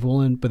orders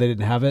Lagavulin, but they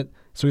didn't have it.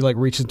 So he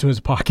reaches into his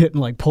pocket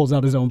and pulls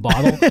out his own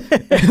bottle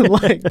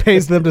and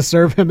pays them to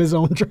serve him his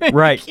own drink.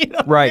 Right,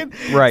 right.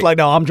 It's like,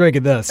 no, I'm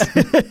drinking this.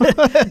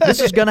 This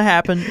is going to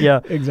happen.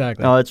 Yeah,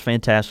 exactly. Oh, it's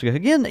fantastic.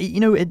 Again,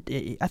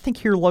 I think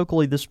here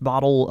locally this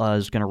bottle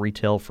is going to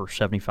retail for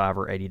 $75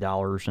 or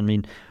 $80. I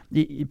mean,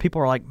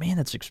 people are like, man,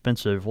 that's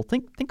expensive. Well,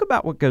 think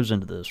about what goes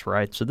into this,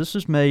 right? So this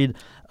is made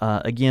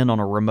again on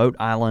a remote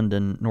island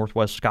in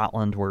northwest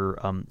Scotland where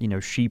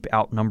sheep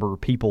outnumber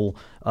people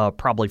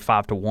probably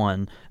 5 to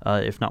 1,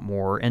 if not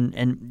more.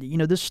 And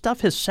this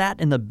stuff has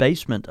sat in the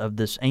basement of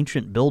this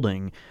ancient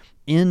building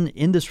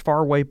in this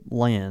faraway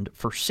land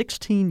for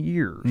 16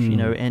 years,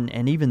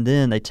 and even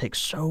then they take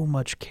so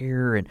much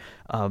care and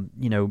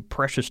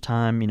precious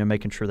time,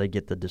 making sure they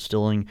get the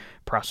distilling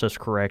process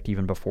correct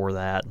even before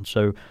that. And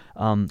so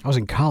I was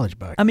in college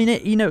back. I mean,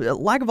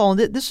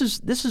 Lagavulin, this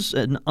is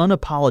an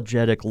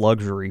unapologetic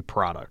luxury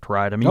product,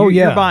 right? I mean,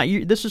 you're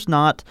buying, this is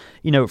not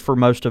for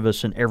most of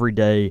us an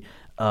everyday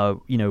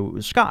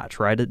Scotch,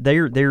 right?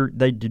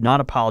 They do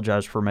not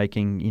apologize for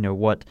making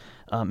what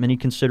many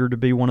consider to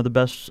be one of the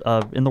best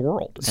in the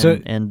world.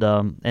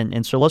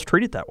 And so let's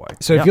treat it that way.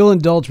 So if you'll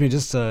indulge me,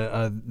 just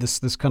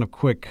this kind of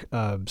quick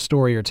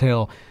story or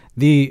tale.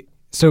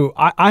 So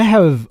I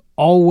have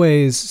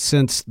always,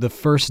 since the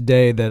first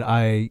day that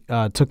I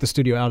took the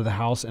studio out of the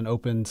house and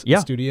opened the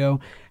studio,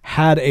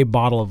 had a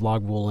bottle of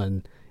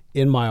Lagavulin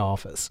in my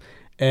office.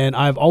 And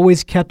I've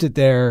always kept it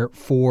there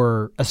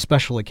for a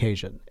special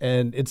occasion.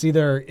 And it's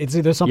either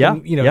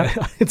something,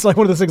 it's like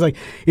one of those things,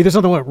 either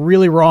something went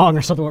really wrong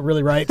or something went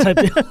really right type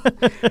deal.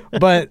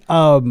 But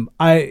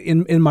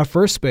in my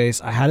first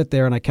space, I had it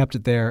there and I kept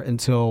it there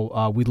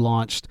until we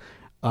launched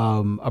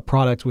a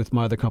product with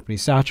my other company,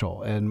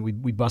 Satchel, and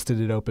we busted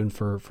it open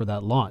for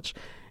that launch.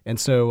 And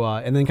so,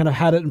 and then kind of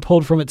had it and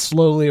pulled from it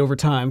slowly over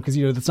time because,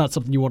 that's not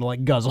something you want to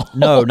like guzzle.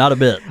 No, not a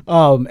bit.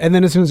 And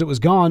then as soon as it was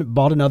gone,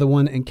 bought another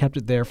one and kept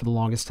it there for the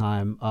longest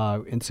time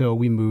until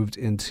we moved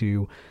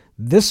into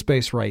this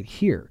space right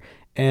here.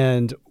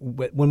 And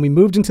when we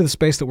moved into the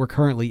space that we're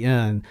currently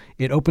in,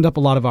 it opened up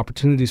a lot of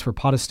opportunities for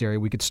Podastery.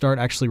 We could start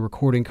actually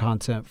recording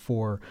content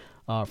for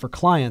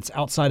clients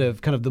outside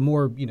of kind of the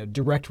more,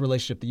 direct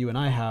relationship that you and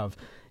I have,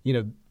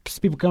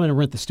 people come in and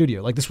rent the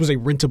studio. Like this was a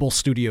rentable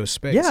studio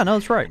space. Yeah, no,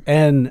 that's right.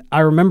 And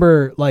I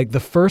remember like the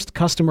first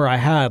customer I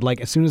had,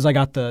 like as soon as I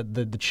got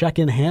the check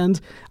in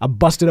hand, I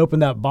busted open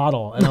that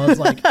bottle and I was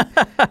like,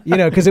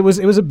 because it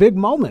was a big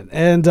moment.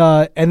 And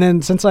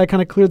then since I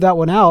kind of cleared that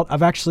one out,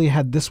 I've actually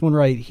had this one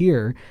right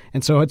here.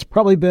 And so it's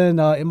probably been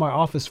in my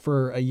office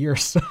for a year or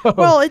so.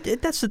 Well,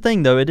 that's the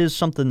thing though. It is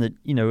something that,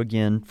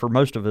 again, for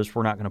most of us,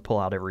 we're not going to pull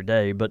out every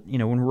day. But,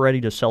 when we're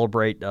ready to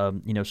celebrate,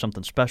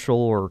 something special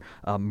or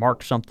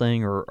mark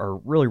something or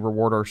really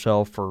reward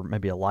ourselves for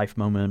maybe a life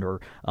moment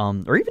or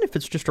even if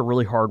it's just a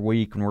really hard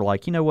week and we're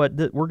like,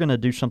 we're going to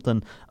do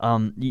something,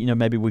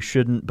 maybe we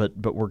shouldn't, but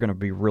we're going to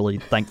be really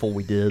thankful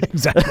we did.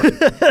 Exactly.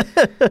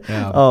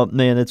 Yeah. Oh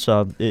man, it's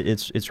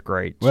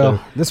great. Well,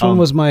 so, this one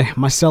was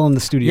my sell in the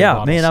studio. Yeah,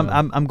 bottle, man,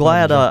 so I'm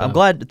glad. I'm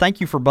glad.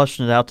 Thank you for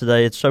busting it out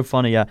today. It's so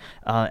funny.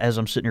 As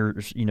I'm sitting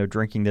here,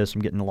 drinking this,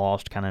 I'm getting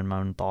lost kind of in my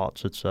own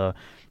thoughts. It's a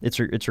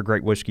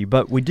great whiskey,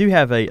 but we do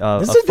have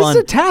this is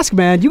a task,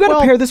 man. You got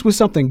to pair this with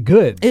something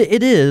good.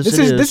 It is.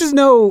 This is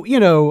no,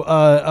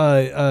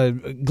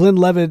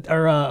 Glenlivet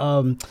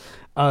or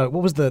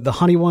what was the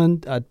honey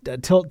one?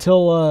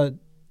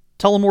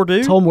 Tullamore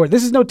Dew? Tullamore.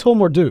 This is no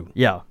Tullamore Dew.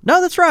 Yeah. No,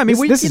 that's right. I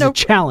mean, this is a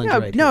challenge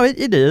right No, here.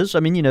 it is. I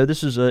mean,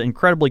 this is an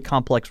incredibly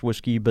complex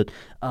whiskey, but,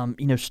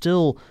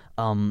 still,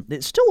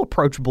 it's still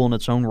approachable in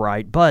its own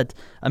right. But,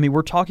 I mean,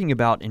 we're talking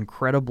about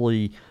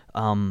incredibly,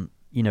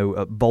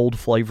 bold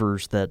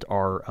flavors that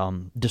are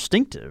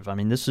distinctive. I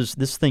mean, this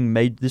thing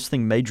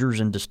majors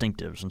in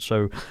distinctives, and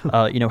so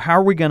how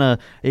are we gonna?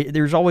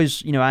 There's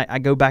always I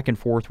go back and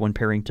forth when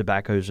pairing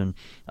tobaccos and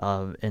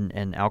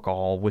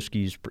alcohol,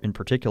 whiskeys in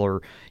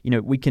particular.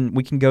 We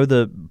can go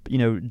the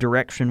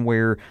direction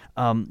where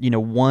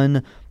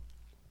one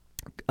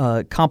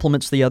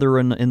complements the other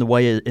in the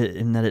way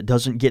in that it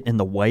doesn't get in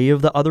the way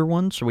of the other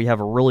one. So we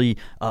have a really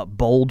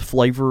bold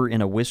flavor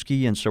in a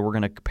whiskey, and so we're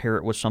going to pair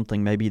it with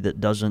something maybe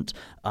that doesn't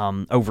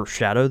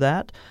overshadow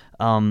that.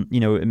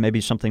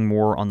 Maybe something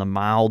more on the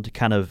mild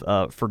kind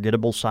of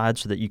forgettable side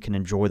so that you can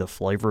enjoy the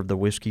flavor of the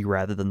whiskey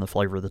rather than the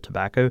flavor of the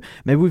tobacco.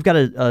 Maybe we've got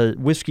a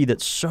whiskey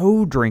that's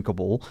so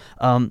drinkable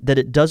that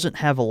it doesn't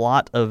have a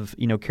lot of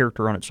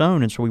character on its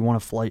own, and so we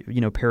want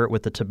to pair it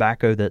with the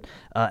tobacco that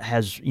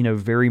has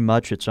very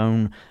much its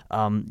own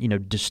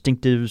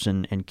distinctives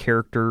and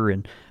character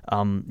and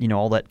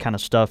all that kind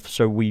of stuff.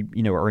 So we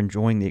are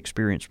enjoying the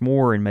experience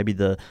more, and maybe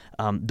the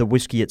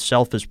whiskey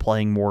itself is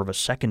playing more of a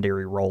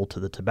secondary role to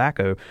the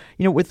tobacco.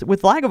 With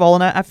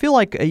Lagavulin, I feel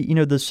like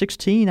the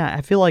 16.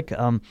 I feel like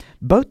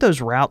both those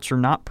routes are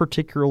not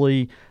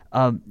particularly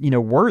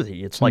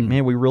worthy. It's like,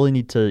 man, we really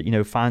need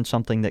to find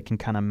something that can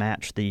kind of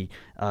match the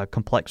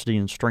complexity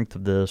and strength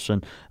of this.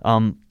 And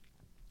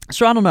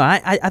so I don't know.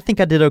 I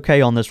think I did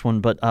okay on this one,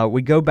 but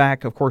we go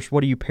back. Of course,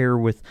 what do you pair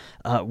with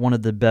one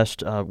of the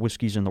best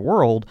whiskeys in the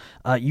world?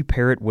 You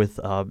pair it with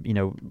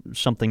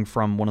something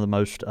from one of the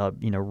most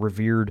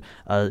revered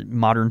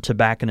modern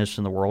tobacconists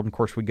in the world. And of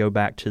course, we go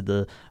back to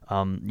the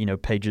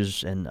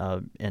pages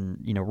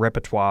and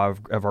repertoire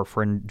of our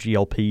friend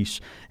GL Peace.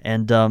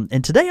 And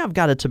today I've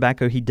got a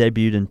tobacco he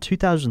debuted in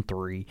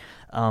 2003,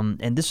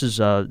 and this is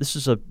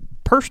a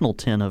personal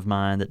 10 of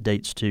mine that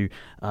dates to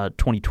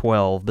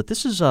 2012, but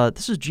this is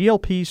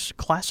GLP's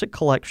Classic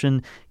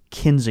Collection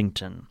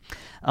Kensington.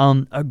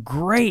 A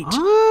great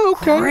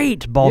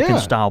Balkan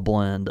style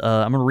blend.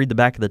 I'm going to read the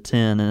back of the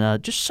tin,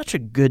 and just such a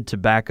good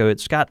tobacco.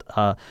 It's got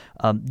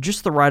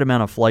just the right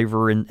amount of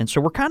flavor, and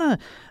so we're kind of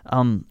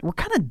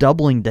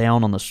doubling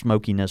down on the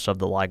smokiness of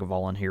the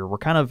Lagavulin here. We're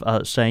kind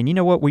of saying, you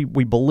know what,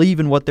 we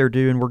believe in what they're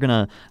doing. We're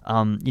going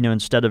to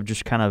instead of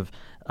just kind of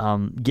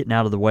getting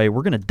out of the way,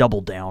 we're going to double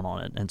down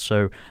on it. And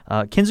so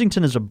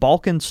Kensington is a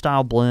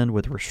Balkan-style blend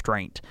with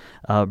restraint.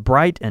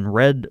 Bright and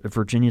red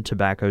Virginia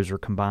tobaccos are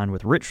combined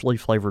with richly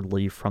flavored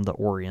leaf from the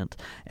Orient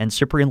and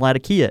Cyprian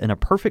Latakia in a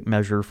perfect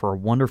measure for a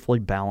wonderfully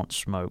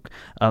balanced smoke.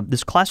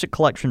 This classic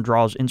collection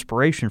draws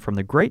inspiration from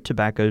the great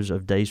tobaccos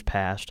of days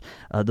past.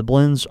 The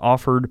blends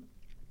offered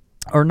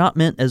are not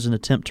meant as an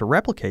attempt to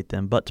replicate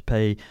them, but to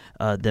pay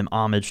them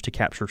homage to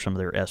capture some of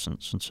their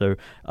essence. And so,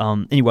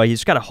 anyway,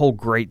 he's got a whole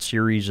great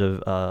series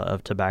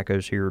of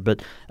tobaccos here.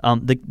 But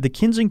the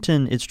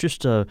Kensington, it's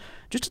just a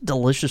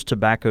delicious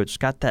tobacco. It's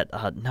got that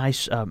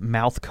nice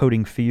mouth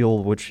coating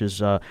feel, which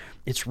is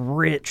it's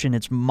rich and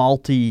it's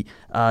malty.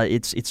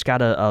 It's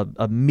got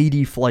a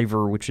meaty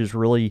flavor, which is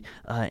really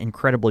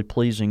incredibly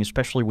pleasing,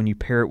 especially when you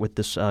pair it with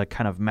this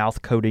kind of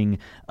mouth-coating,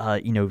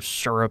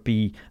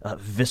 syrupy,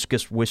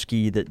 viscous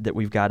whiskey that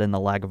we've got in the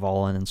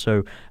Lagavulin. And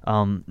so,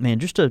 man,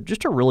 just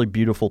a really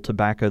beautiful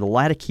tobacco. The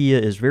Latakia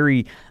is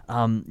very,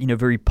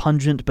 very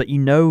pungent, but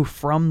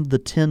from the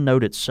tin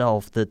note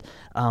itself that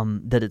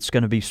it's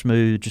going to be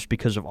smooth just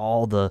because of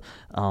all the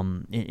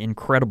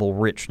incredible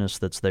richness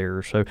that's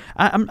there. So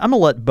I'm gonna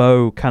let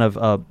Beau kind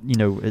of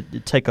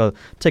take a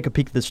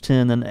peek at this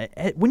tin, and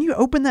when you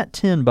open that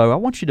tin, Beau, I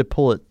want you to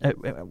pull it.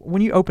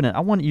 When you open it, I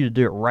want you to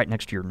do it right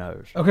next to your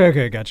nose.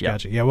 Okay,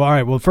 gotcha. Yeah, well, all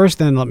right. Well, first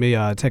then let me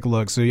take a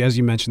look. So as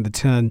you mentioned, the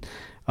tin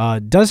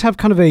does have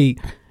kind of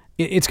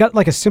it's got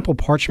like a simple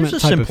parchment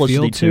type of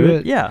feel to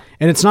it. Yeah.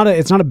 And it's not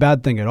a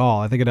bad thing at all.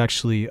 I think it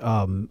actually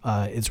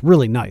it's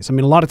really nice. I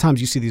mean, a lot of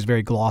times you see these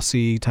very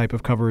glossy type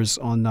of covers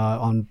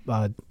on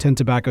tin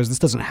tobaccos. This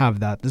doesn't have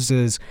that. This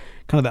is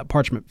kind of that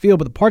parchment feel,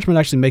 but the parchment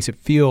actually makes it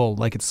feel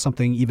like it's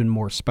something even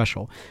more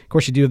special. Of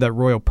course, you do have that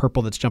royal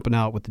purple that's jumping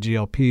out with the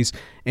GLPs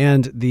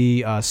and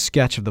the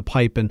sketch of the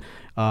pipe and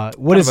kind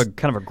of a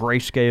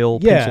grayscale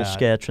pencil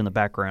sketch in the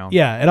background.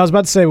 Yeah, and I was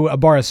about to say a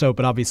bar of soap,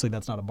 but obviously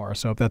that's not a bar of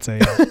soap. That's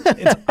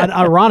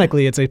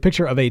ironically, it's a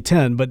picture of a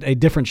tin, but a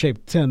different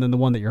shaped tin than the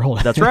one that you're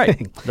holding. That's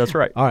right. That's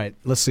right. All right,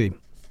 let's see.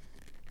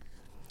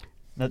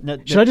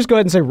 Should I just go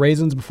ahead and say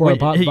raisins before I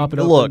pop it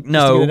open? Look, no.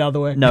 Just to get it out of the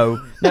way? No.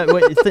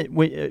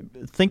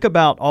 Think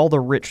about all the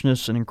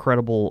richness and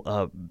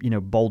incredible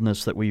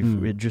boldness that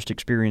we've just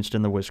experienced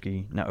in the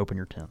whiskey. Now open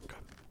your tin.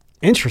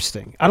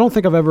 Interesting. I don't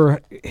think I've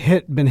ever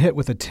been hit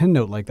with a tin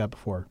note like that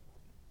before.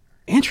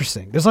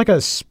 Interesting. There's like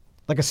a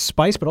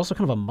spice, but also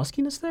kind of a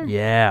muskiness there?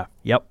 Yeah.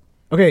 Yep.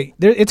 Okay,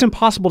 it's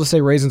impossible to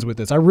say raisins with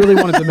this. I really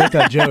wanted to make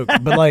that joke,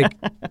 but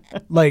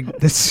like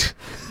this,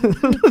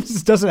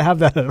 this doesn't have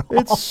that at all.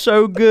 It's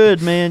so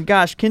good, man.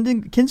 Gosh,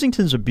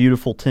 Kensington's a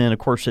beautiful tin. Of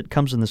course, it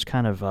comes in this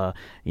kind of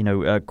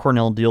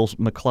Cornell Deal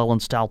McClellan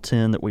style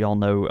tin that we all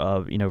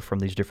know from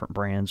these different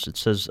brands. It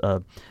says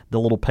the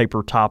little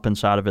paper top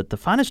inside of it. The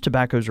finest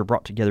tobaccos are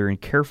brought together in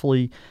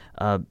careful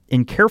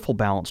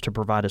balance to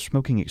provide a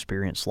smoking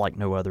experience like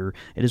no other.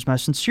 It is my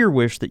sincere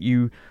wish that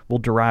you will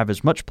derive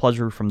as much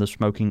pleasure from the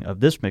smoking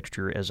of this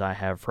mixture as I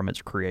have from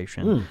its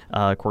creation.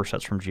 Of course,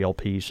 that's from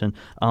GLPs.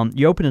 And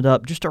you open it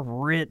up, just a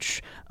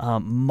rich,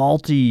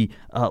 malty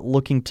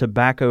looking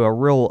tobacco, a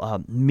real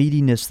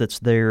meatiness that's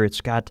there.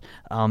 It's got,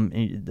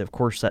 of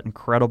course, that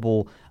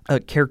incredible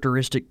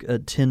characteristic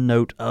tin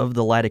note of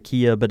the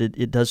Latakia, but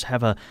it does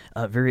have a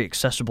very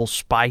accessible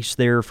spice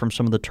there from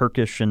some of the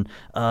Turkish and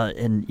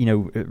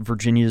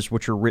Virginias,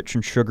 which are rich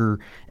in sugar.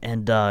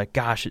 And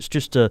gosh, it's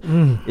just a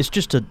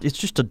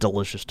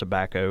delicious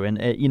tobacco. And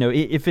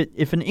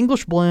if an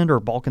English blend or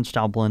a Balkan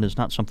style blend is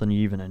not something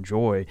you even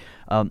enjoy,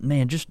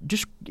 man, just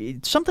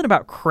something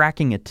about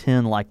cracking a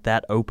tin like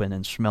that open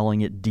and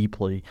smelling it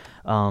deeply,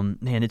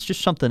 man, it's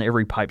just something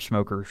every pipe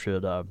smoker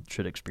should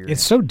experience.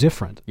 It's so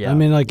different. Yeah. I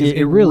mean, like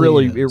it really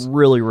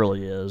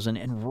is,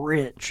 and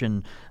rich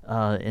and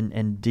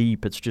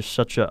deep. It's just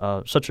such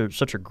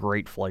a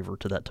great flavor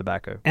to that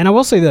tobacco. And I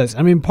will say this: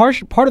 I mean,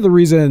 part of the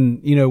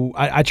reason,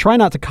 I try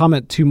not to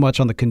comment too much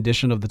on the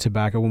condition of the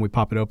tobacco when we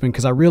pop it open,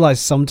 because I realize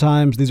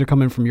sometimes these are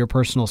coming from your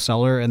personal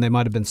cellar and they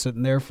might have been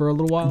sitting there for a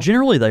little while.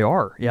 Generally, they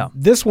are. Yeah.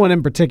 This one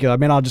in particular, I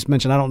mean, I'll just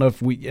mention. I don't know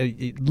if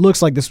it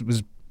looks like this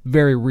was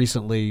very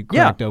recently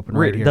cracked open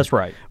right here. That's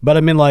right. But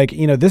I mean, like,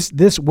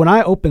 this when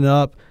I open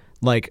up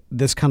like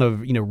this kind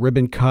of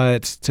ribbon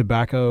cut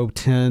tobacco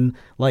tin,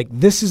 like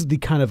this is the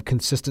kind of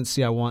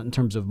consistency I want in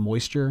terms of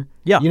moisture.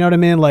 Yeah, you know what I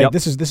mean. Like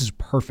this is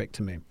perfect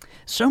to me.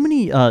 So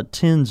many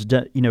tins,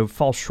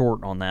 fall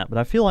short on that, but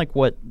I feel like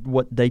what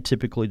they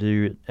typically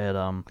do at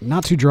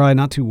not too dry,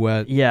 not too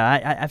wet.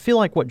 Yeah, I feel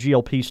like what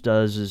GLPs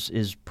does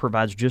is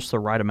provides just the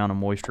right amount of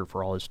moisture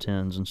for all his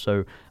tins, and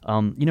so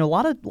a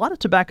lot of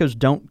tobaccos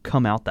don't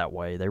come out that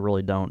way. They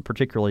really don't,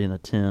 particularly in a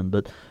tin.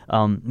 But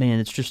man,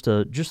 it's just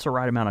the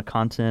right amount of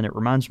content. It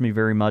reminds me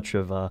very much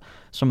of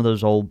some of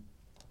those old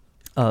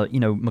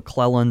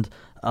McClellan.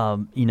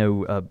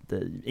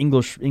 The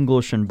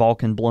English and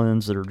Balkan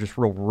blends that are just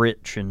real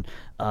rich and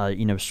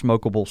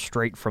smokable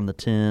straight from the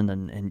tin,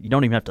 and you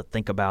don't even have to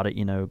think about it.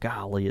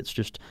 Golly, it's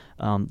just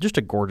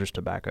a gorgeous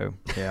tobacco.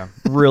 Yeah,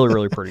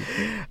 really pretty.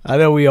 I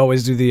know we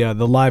always do the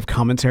live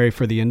commentary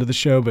for the end of the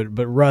show, but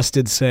Russ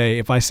did say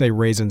if I say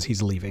raisins,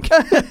 he's leaving.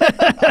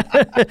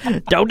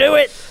 Don't do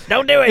it.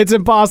 It's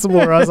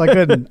impossible, Russ. I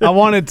couldn't. I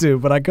wanted to,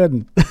 but I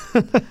couldn't.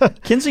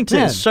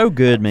 Kensington is so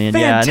good, man.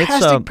 Fantastic yeah,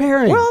 and it's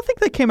pairing. Well, I think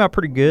they came out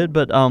pretty good,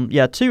 but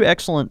two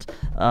excellent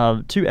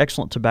two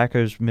excellent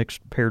tobaccos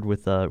paired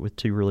with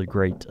two really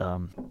great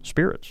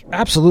spirits.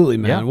 Absolutely,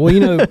 man. Yeah.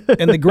 Well,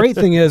 and the great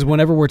thing is,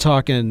 whenever we're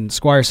talking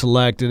Squire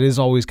Select, it is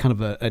always kind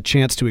of a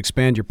chance to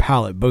expand your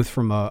palate, both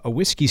from a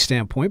whiskey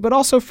standpoint, but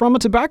also from a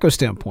tobacco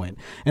standpoint.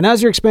 And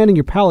as you're expanding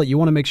your palate, you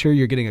want to make sure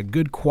you're getting a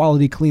good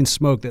quality, clean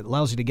smoke that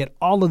allows you to get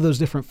all of those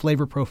different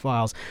flavor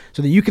profiles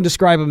so that you can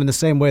describe them in the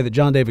same way that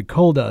John David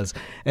Cole does,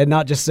 and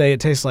not just say it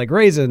tastes like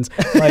raisins,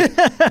 like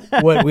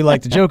what we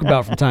like to joke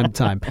about from time to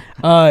time.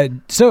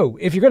 So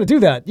if you're going to do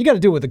that, you got to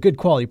do it with a good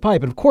quality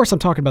pipe. And of course, I'm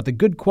talking about the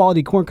good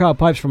quality corncob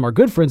pipes from our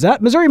good friends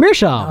at Missouri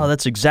Meerschaum. Oh,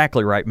 that's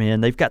exactly right,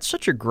 man. They've got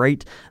such a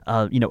great,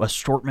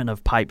 assortment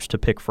of pipes to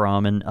pick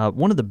from. And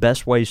one of the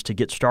best ways to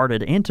get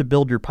started and to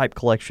build your pipe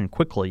collection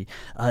quickly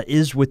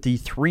is with the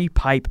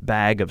 3-pipe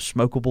bag of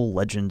smokable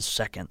Legend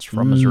seconds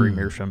from Missouri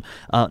Meerschaum.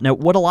 Now,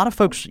 what a lot of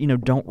folks,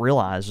 don't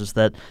realize is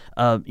that,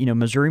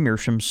 Missouri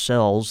Meerschaum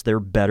sells their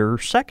better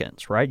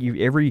seconds, right?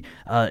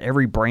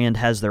 Every brand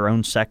has their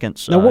own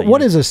seconds. Now,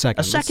 what is a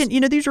second? A second,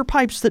 these are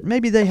pipes that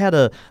maybe they had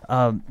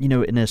an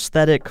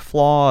aesthetic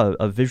flaw,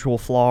 a visual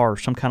flaw, or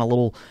some kind of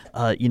little,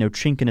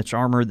 chink in its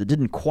armor that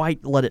didn't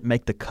quite let it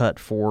make the cut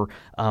for,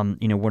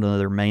 one of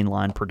their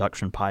mainline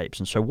production pipes.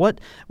 And so what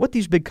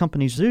these big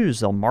companies do is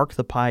they'll mark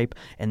the pipe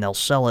and they'll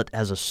sell it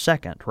as a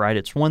second, right?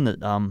 It's one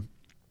that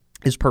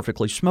is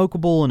perfectly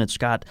smokable, and it's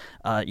got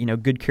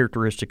good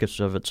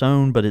characteristics of its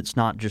own, but it's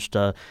not just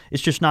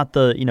it's just not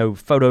the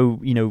photo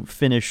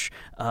finish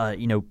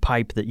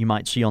pipe that you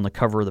might see on the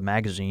cover of the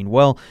magazine.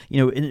 Well,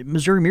 in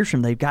Missouri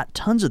Meerschaum, they've got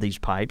tons of these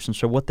pipes, and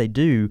so what they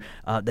do,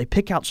 they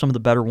pick out some of the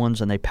better ones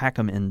and they pack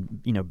them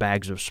in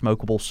bags of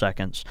smokable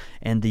seconds.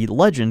 And the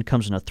Legend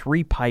comes in a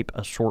 3-pipe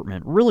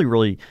assortment,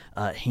 really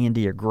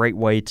handy, a great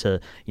way to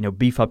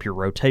beef up your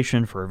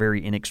rotation for a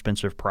very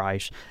inexpensive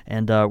price.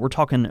 And we're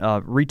talking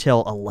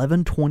retail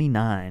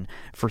 $11.29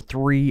 for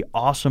 3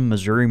 awesome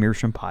Missouri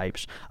Meerschaum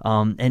pipes.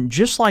 And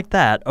just like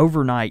that,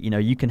 overnight,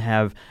 you can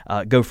have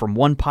go from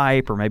 1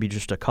 pipe or maybe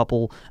just a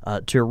couple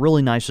to a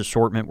really nice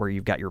assortment where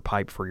you've got your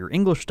pipe for your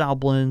English style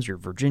blends, your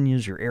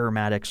Virginias, your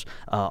aromatics,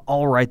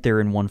 all right there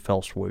in one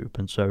fell swoop.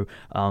 And so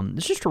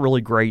it's just a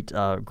really great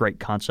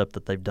concept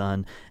that they've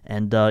done.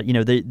 And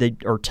they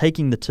are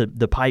taking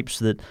the pipes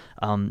that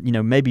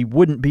maybe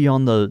wouldn't be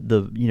on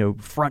the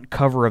front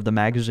cover of the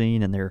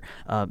magazine, and they're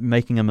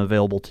making them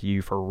available to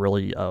you for a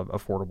really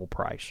affordable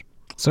price.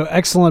 So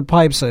excellent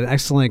pipes, an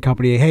excellent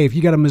company. Hey, if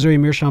you got a Missouri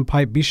Meerschaum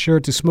pipe, be sure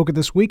to smoke it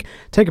this week.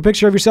 Take a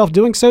picture of yourself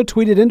doing so,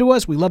 tweet it into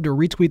us. We love to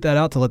retweet that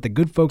out to let the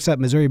good folks at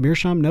Missouri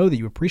Meerschaum know that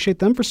you appreciate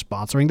them for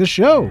sponsoring the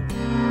show.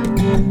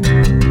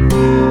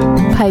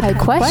 Pipe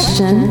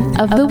question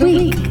of the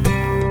week.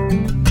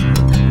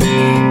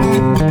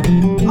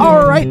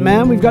 All right,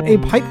 man, we've got a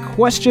pipe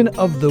question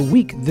of the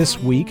week this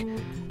week.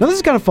 Now, this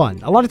is kind of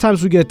fun. A lot of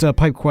times we get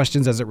pipe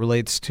questions as it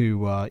relates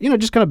to,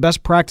 just kind of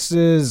best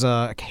practices,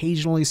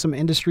 occasionally some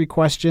industry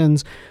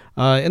questions,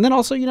 and then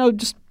also,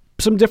 just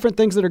some different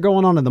things that are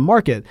going on in the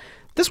market.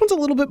 This one's a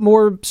little bit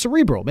more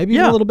cerebral, maybe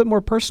even a little bit more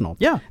personal.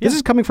 Yeah. This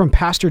is coming from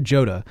Pastor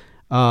Joda.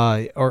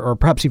 Or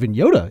perhaps even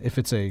Yoda if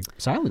it's a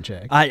silent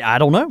J. I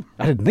don't know.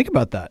 I didn't think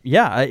about that.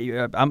 Yeah,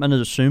 I'm going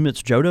to assume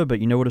it's Joda, but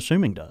you know what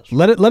assuming does.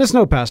 Let us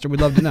know, Pastor. We'd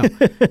love to know.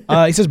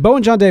 He says, Beau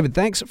and John David,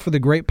 thanks for the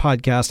great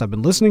podcast. I've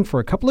been listening for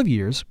a couple of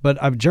years, but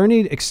I've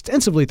journeyed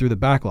extensively through the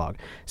backlog.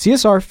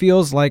 CSR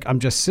feels like I'm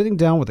just sitting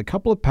down with a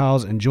couple of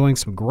pals enjoying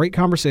some great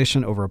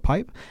conversation over a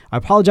pipe. I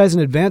apologize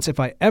in advance if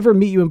I ever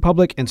meet you in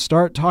public and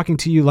start talking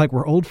to you like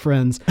we're old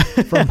friends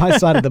from my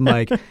side of the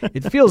mic.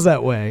 It feels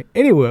that way.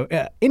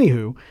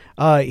 Anywho,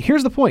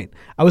 here's the point.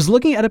 I was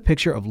looking at a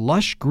picture of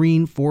lush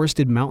green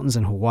forested mountains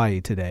in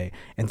Hawaii today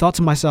and thought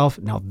to myself,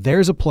 now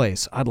there's a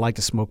place I'd like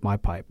to smoke my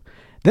pipe.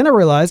 Then I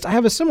realized I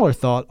have a similar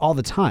thought all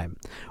the time.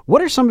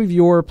 What are some of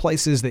your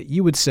places that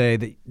you would say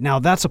that now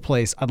that's a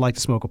place I'd like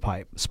to smoke a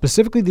pipe?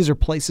 Specifically, these are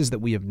places that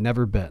we have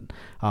never been.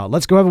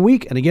 Let's go have a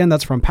week. And again,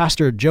 that's from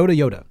Pastor Joda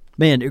Yoda.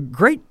 Man,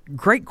 great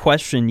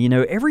question.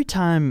 Every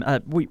time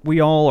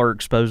we all are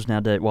exposed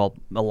nowadays, well,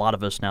 a lot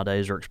of us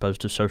nowadays are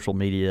exposed to social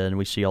media, and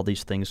we see all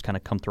these things kind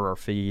of come through our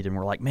feed, and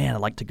we're like, man,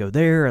 I'd like to go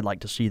there. I'd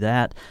like to see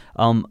that.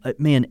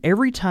 Man,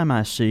 every time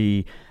I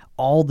see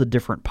all the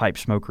different pipe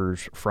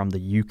smokers from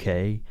the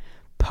UK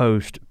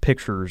post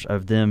pictures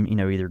of them,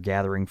 either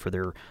gathering for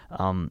their,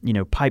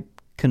 pipe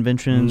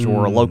conventions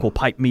or a local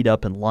pipe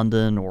meetup in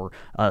London or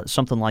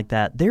something like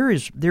that.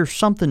 There's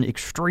something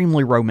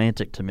extremely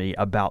romantic to me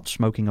about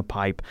smoking a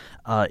pipe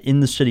in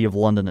the city of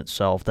London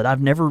itself that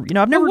I've never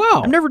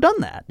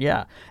done that.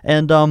 Yeah,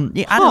 and I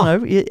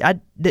don't know.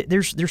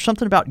 There's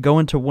something about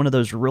going to one of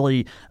those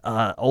really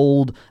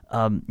old,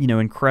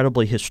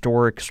 incredibly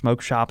historic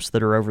smoke shops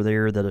that are over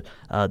there that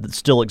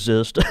still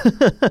exist,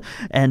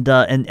 and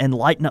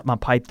lighting up my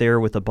pipe there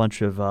with a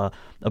bunch of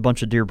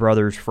dear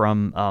brothers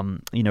from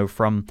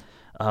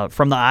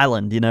the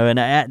island,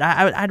 and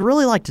I'd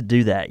really like to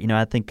do that.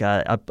 I think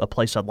a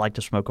place I'd like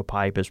to smoke a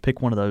pipe is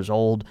pick one of those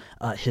old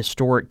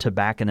historic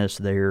tobacconists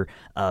there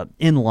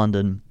in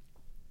London.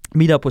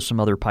 meet up with some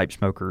other pipe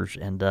smokers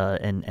and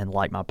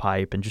light my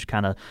pipe and just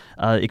kind of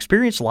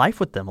experience life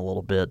with them a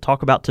little bit.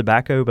 Talk about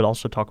tobacco, but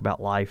also talk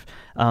about life.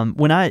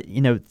 When I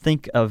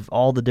think of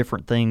all the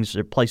different things,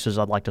 places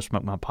I'd like to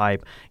smoke my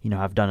pipe,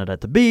 I've done it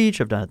at the beach,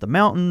 I've done it at the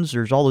mountains.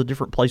 There's all the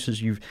different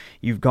places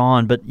you've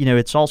gone, but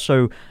it's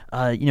also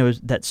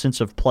that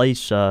sense of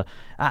place.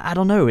 I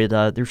don't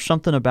know. There's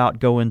something about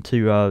going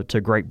to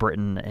Great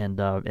Britain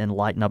and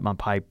lighting up my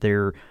pipe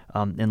there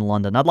in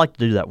London. I'd like to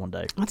do that one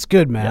day. That's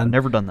good, man. Yeah, I've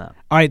never done that.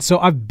 All right, so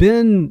I've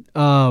been.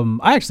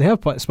 I actually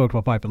have smoked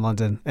my pipe in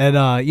London, and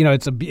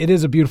it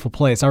is a beautiful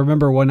place. I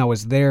remember when I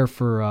was there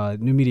for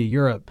New Media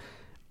Europe.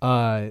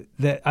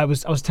 That I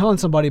was telling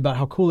somebody about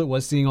how cool it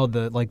was seeing all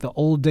the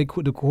old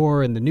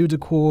decor and the new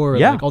decor,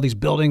 and like all these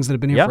buildings that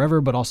have been here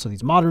forever, but also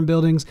these modern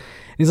buildings.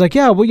 And he's like,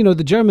 yeah, well,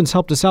 the Germans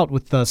helped us out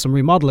with some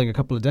remodeling a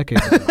couple of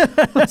decades ago.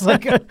 it's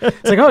like,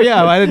 oh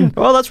yeah, I didn't.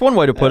 Well, that's one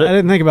way to put it. I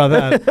didn't think about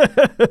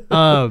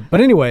that. But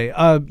anyway,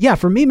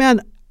 for me,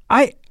 man,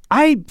 I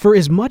for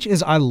as much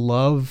as I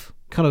love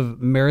kind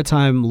of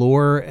maritime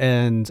lore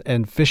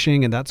and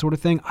fishing and that sort of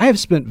thing, I have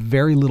spent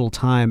very little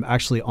time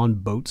actually on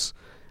boats.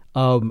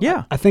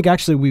 I think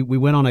actually we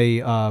went on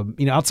a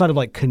outside of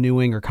like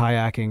canoeing or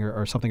kayaking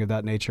or something of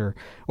that nature,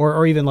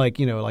 or even like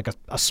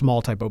a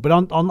small type boat, but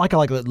on like a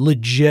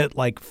legit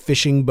like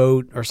fishing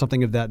boat or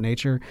something of that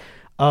nature.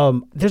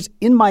 There's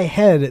in my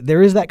head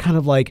there is that kind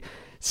of like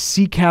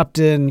sea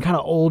captain kind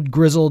of old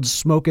grizzled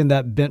smoking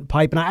that bent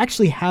pipe, and I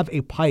actually have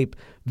a pipe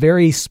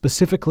very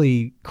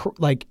specifically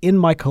like in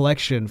my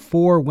collection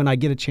for when I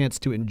get a chance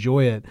to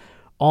enjoy it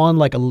on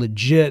like a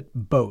legit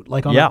boat,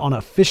 like on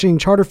a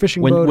charter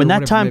fishing boat. When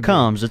that time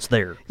comes, it's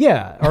there.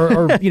 Yeah,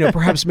 or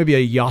perhaps maybe a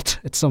yacht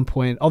at some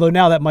point. Although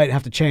now that might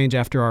have to change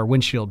after our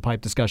windshield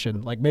pipe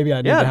discussion. Like maybe I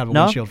need to have a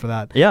windshield for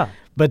that. Yeah,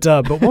 but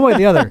one way or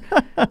the other,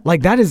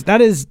 like that is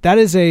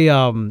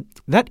a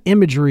that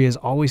imagery has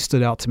always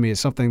stood out to me as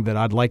something that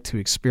I'd like to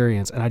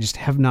experience, and I just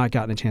have not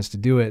gotten a chance to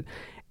do it.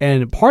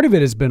 And part of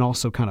it has been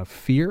also kind of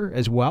fear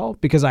as well,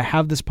 because I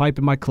have this pipe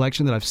in my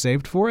collection that I've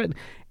saved for it.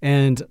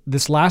 And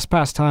this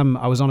past time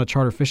I was on a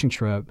charter fishing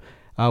trip,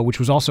 which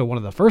was also one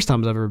of the first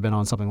times I've ever been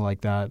on something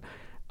like that.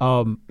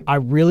 I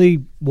really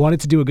wanted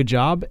to do a good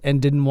job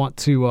and didn't want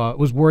to,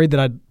 was worried that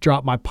I'd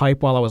drop my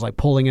pipe while I was like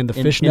pulling in the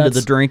fish nets.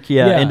 Into the drink,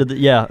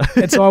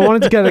 And so I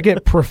wanted to kind of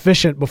get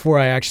proficient before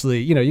I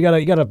actually, you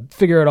gotta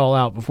figure it all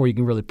out before you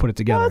can really put it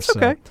together. Oh, that's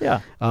okay,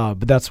 yeah.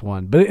 But that's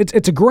one. But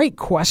it's a great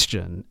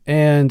question.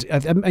 And,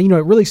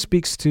 it really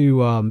speaks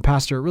to,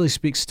 Pastor, it really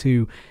speaks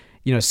to,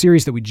 a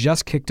series that we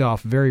just kicked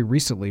off very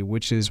recently,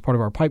 which is part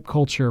of our Pipe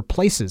Culture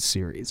Places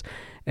series.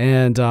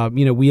 And,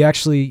 we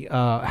actually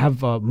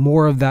have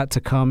more of that to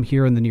come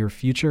here in the near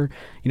future.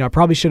 I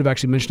probably should have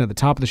actually mentioned at the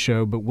top of the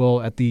show, but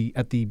we'll at the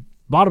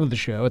bottom of the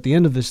show, at the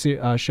end of the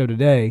show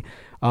today,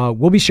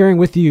 we'll be sharing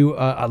with you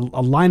a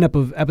lineup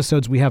of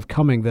episodes we have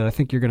coming that I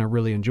think you're going to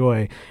really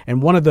enjoy.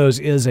 And one of those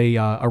is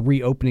a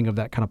reopening of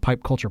that kind of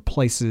Pipe Culture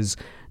Places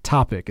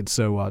topic. And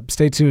so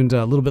stay tuned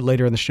a little bit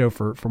later in the show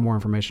for more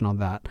information on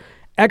that.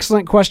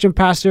 Excellent question,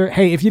 Pastor.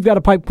 Hey, if you've got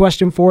a pipe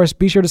question for us,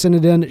 be sure to send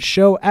it in,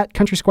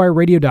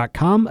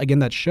 show@countrysquireradio.com. Again,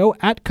 that's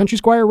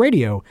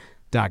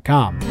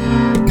show@countrysquireradio.com.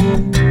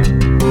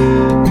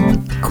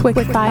 Quick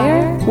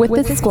fire with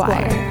the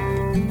Squire.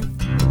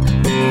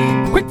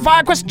 Quick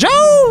fire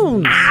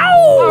question.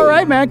 Ow! All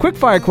right, man. Quick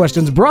fire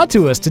questions brought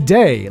to us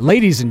today,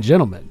 ladies and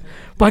gentlemen,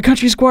 by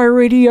Country Squire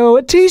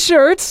Radio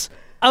t-shirts.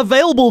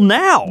 Available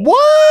now.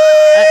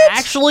 What?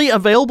 Actually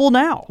available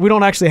now. We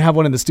don't actually have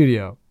one in the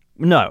studio.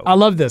 No, I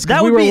love this.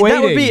 That would be.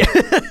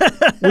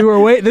 We were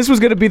waiting. This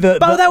was going to be the.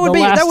 But that would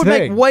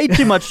thing. make way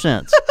too much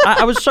sense.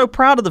 I was so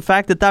proud of the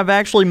fact that I've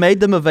actually made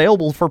them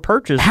available for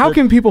purchase. How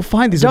can people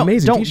find these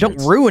amazing t-shirts?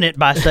 Don't ruin it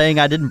by saying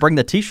I didn't bring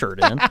the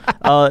t-shirt in.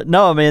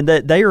 No, man,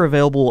 they are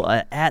available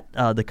at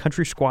the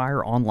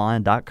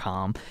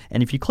CountrySquireOnline.com,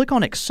 and if you click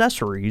on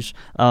accessories,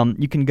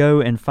 you can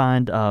go and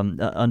find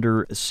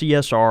under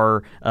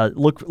CSR.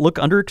 Look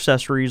under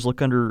accessories. Look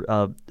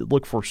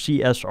for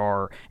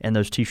CSR, and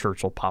those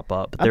t-shirts will pop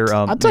up.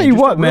 I'll tell you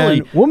what,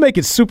 man. We'll make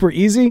it super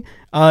easy.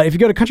 If you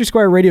go to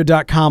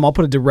CountrySquireRadio.com, I'll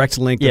put a direct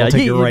link that'll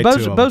take you right to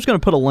them. Bo's going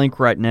to put a link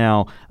right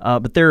now,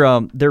 but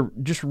they're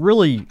just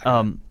really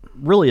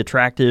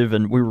attractive,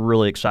 and we were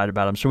really excited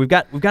about them. So we've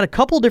got a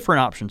couple different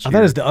options here.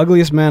 That is the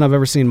ugliest man I've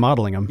ever seen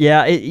modeling them.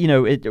 Yeah,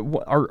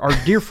 our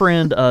dear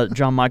friend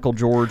John Michael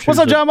George. What's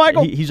up, John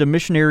Michael? He's a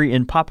missionary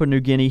in Papua New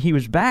Guinea. He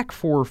was back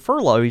for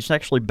furlough. He's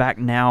actually back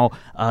now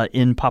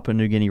in Papua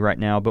New Guinea right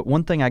now. But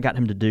one thing I got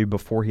him to do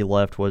before he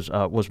left was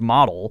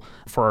model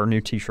for our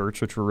new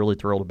T-shirts, which we're really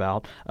thrilled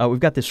about. We've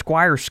got the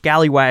Squire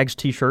Scallywags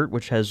T-shirt,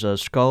 which has a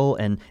skull,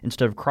 and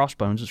instead of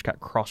crossbones, it's got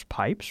cross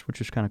pipes,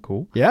 which is kind of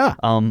cool. Yeah.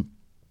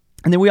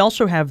 And then we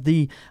also have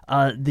the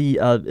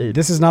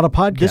This Is Not a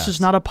Podcast. This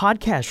Is Not a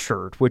Podcast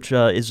shirt, which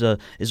is a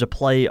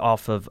play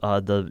off of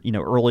the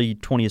early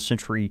 20th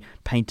century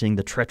painting,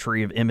 The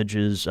Treachery of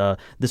Images.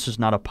 This Is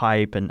Not a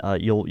Pipe, and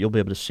you'll be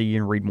able to see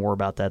and read more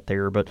about that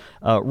there. But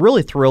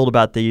really thrilled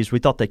about these. We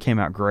thought they came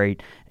out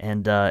great,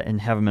 and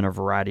have them in a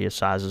variety of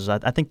sizes.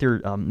 I think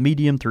they're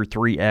medium through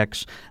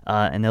 3X,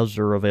 and those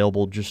are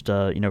available just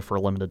for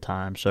a limited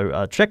time.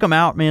 So check them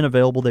out, man.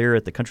 Available there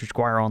at the Country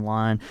Squire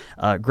online.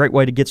 Great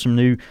way to get some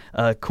new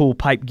cool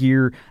pipe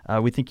gear.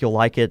 We think you'll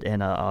like it,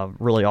 and a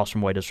really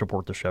awesome way to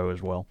support the show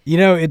as well.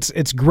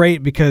 It's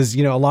great because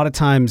a lot of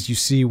times you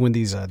see when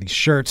these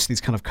shirts,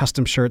 these kind of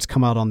custom shirts,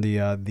 come out on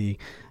the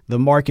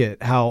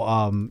market,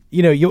 how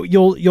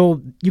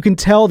you can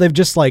tell they've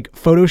just like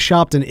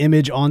photoshopped an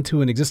image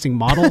onto an existing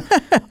model.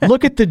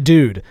 Look at the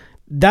dude.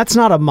 That's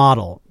not a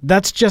model.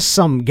 That's just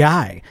some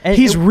guy. And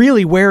he's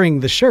really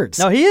wearing the shirts.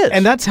 No, he is,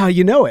 and that's how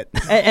you know it.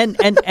 and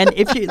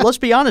if you, let's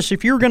be honest,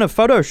 if you're going to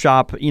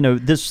Photoshop,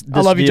 this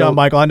I love you, John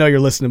Michael. I know you're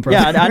listening.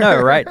 Yeah, I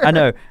know, right? I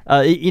know.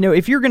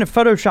 If you're going to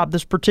Photoshop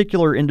this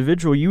particuar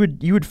individual, you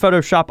would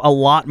Photoshop a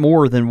lot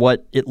more than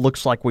what it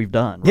looks like we've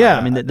done. Right? Yeah,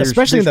 I mean,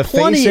 especially in the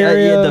face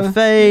area, the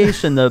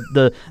face and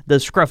the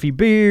scruffy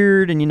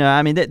beard,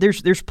 and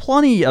there's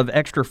plenty of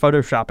extra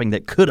Photoshopping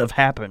that could have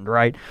happened,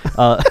 right?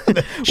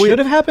 Should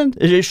have happened.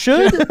 It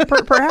should,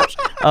 perhaps.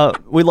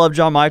 We love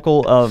John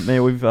Michael.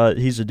 Man,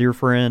 he's a dear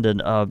friend, and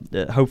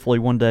hopefully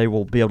one day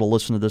we'll be able to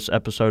listen to this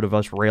episode of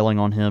us railing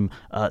on him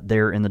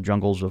there in the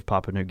jungles of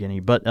Papua New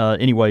Guinea. But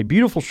anyway,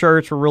 beautiful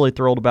shirts. We're really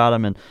thrilled about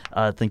them, and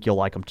I think you'll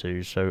like them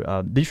too.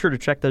 So be sure to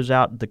check those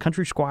out.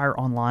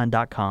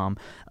 thecountrysquireonline.com.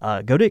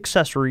 Go to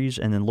accessories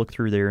and then look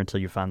through there until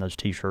you find those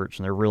T-shirts,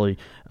 and they're really,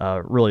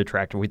 really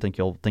attractive. We think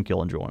you'll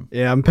enjoy them.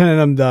 Yeah, I'm pinning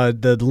them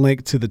the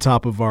link to the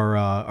top of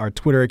our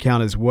Twitter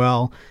account as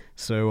well.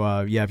 So,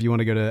 if you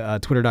want to go to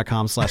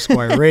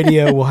twitter.com/Squire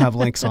Radio, we'll have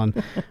links on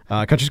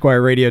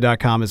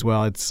countrysquireradio.com as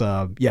well. It's,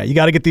 you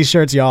got to get these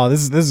shirts, y'all.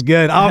 This is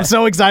good. Oh, I'm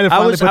so excited.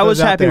 I was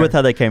happy with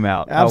how they came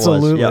out.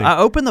 Absolutely. I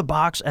opened the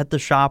box at the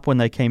shop when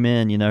they came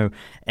in,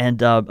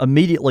 and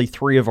immediately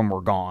 3 of them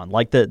were gone.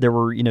 Like there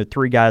were,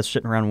 3 guys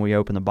sitting around when we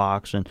opened the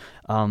box, and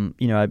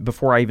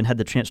before I even had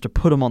the chance to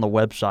put them on the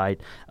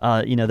website,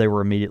 they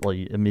were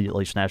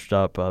immediately snatched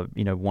up,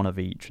 one of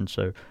each. And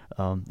so,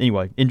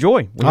 anyway,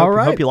 enjoy. We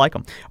hope you like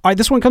them. All right,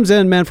 this one comes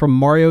in, man, from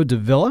Mario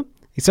Davila.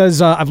 He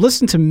says, I've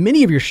listened to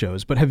many of your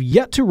shows, but have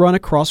yet to run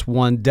across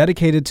one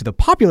dedicated to the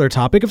popular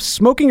topic of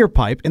smoking your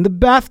pipe in the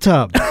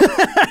bathtub.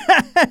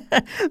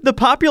 The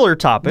popular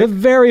topic? The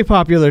very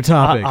popular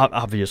topic.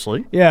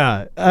 Obviously.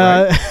 Yeah.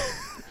 Right.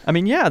 I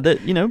mean,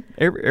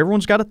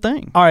 everyone's got a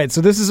thing. All right,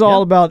 so this is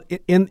all about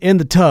in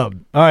the tub.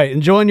 All right,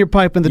 enjoying your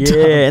pipe in the tub.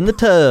 Yeah, in the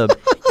tub.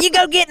 You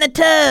go get in the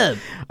tub.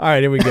 All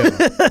right, here we go.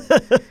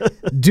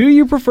 Do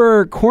you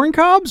prefer corn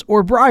cobs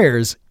or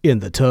briars in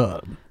the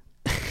tub?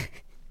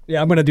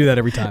 Yeah, I'm going to do that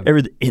every time.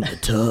 In the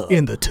tub.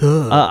 In the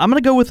tub. I'm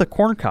going to go with a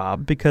corn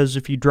cob because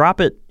if you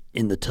drop it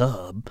in the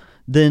tub,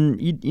 then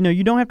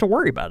you don't have to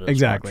worry about it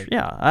exactly. as much.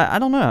 Yeah, I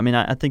don't know. I mean,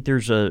 I think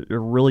there's a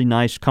really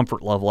nice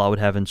comfort level I would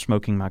have in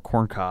smoking my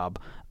corn cob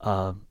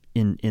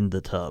in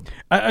the tub.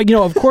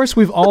 Of course,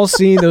 we've all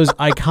seen those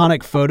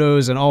iconic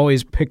photos and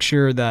always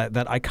picture that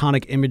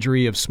iconic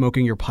imagery of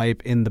smoking your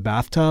pipe in the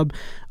bathtub.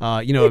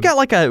 You got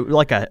like a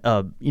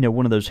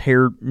one of those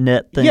hair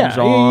net things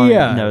on.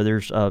 Yeah.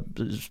 There's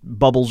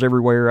bubbles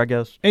everywhere, I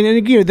guess.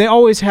 And they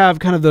always have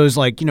kind of those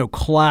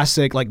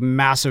classic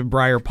massive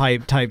briar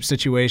pipe type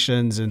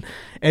situations, and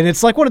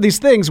it's like one of these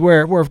things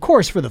where of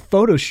course for the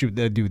photo shoot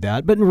they do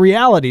that, but in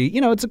reality,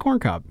 it's a corn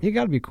cob. You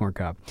got to be a corn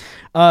cob.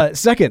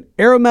 Second,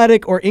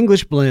 aromatic or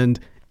English blend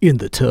in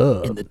the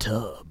tub. In the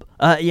tub.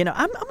 I'm going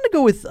to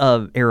go with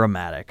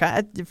aromatic.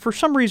 For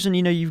some reason,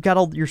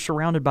 you're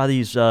surrounded by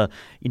these,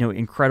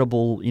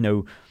 incredible,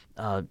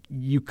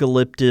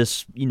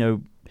 eucalyptus,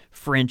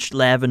 French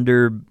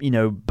lavender,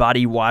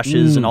 body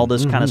washes and all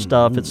this kind of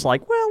stuff. It's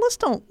like, well, let's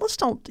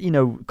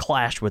don't,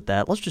 clash with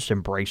that. Let's just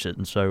embrace it.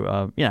 And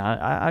so,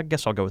 I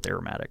guess I'll go with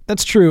aromatic.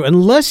 That's true.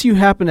 Unless you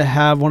happen to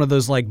have one of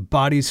those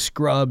body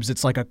scrubs.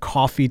 It's like a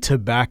coffee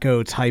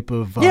tobacco type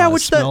of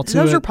smell to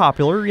those it. are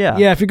popular. Yeah.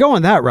 Yeah. If you're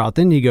going that route,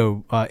 then you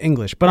go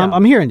English. But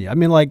I'm hearing you. I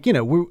mean,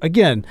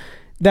 again,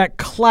 that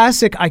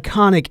classic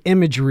iconic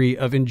imagery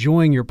of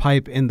enjoying your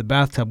pipe in the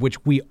bathtub,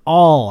 which we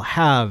all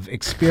have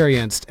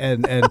experienced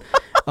and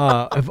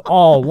have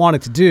all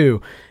wanted to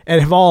do and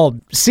have all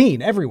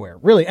seen everywhere,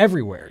 really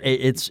everywhere.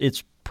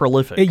 It's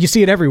prolific. You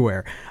see it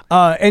everywhere.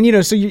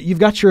 So you've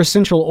got your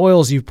essential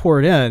oils you've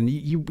poured in.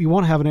 You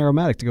want to have an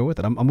aromatic to go with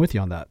it. I'm with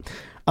you on that.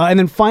 And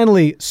then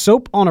finally,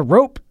 soap on a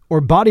rope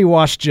or body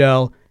wash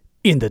gel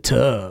in the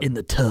tub. In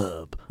the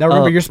tub. Now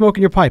remember, you're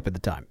smoking your pipe at the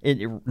time.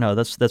 No,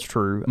 that's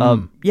true.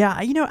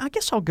 I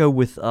guess I'll go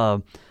with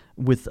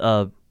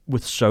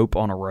soap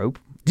on a rope.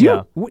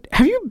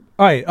 Have you?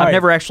 All right. I've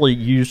never actually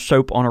used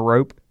soap on a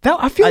rope.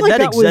 I feel like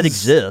that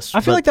exists.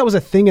 I feel like that was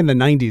a thing in the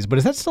 90s, but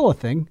is that still a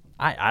thing?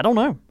 I don't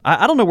know.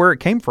 I don't know where it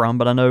came from,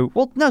 but I know.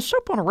 Well, no,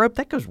 soap on a rope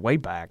that goes way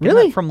back. Really?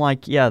 Isn't that from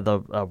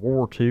the World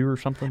War II or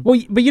something? Well,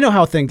 but you know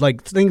how things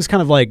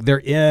kind of like they're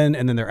in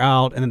and then they're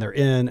out and then they're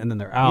in and then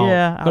they're out.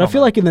 Yeah, but I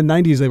feel like in the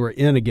 90s they were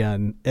in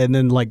again, and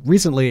then like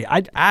recently,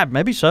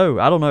 maybe so.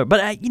 I don't know,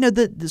 but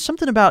there's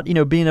something about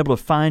being able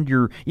to find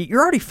you're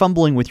already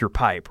fumbling with your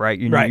pipe, right?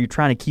 Right. You're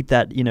trying to keep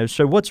that.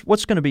 So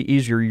what's going to be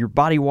easier? Your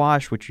body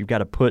wash, which you've got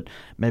to put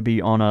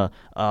maybe on a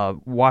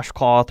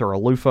washcloth or a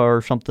loofah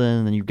or something,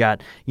 and then you've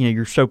got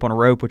your soap on a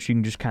rope, which you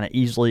can just kind of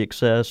easily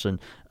access, and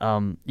I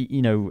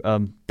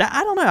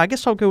don't know. I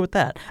guess I'll go with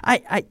that.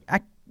 I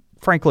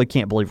frankly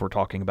can't believe we're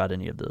talking about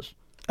any of this.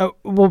 Oh,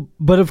 well,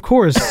 but of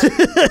course,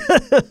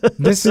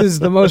 this is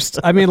the most.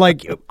 I mean,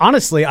 like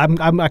honestly, I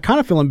kind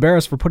of feel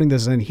embarrassed for putting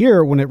this in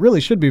here when it really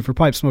should be for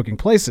pipe smoking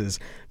places,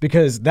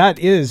 because that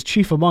is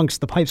chief amongst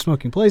the pipe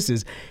smoking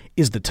places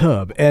is the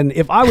tub. And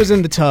if I was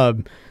in the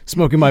tub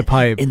smoking my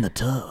pipe in the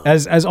tub,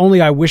 as only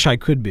I wish I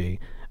could be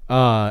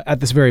at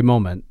this very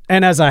moment,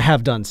 and as I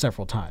have done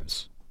several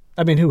times.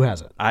 I mean, who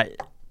hasn't?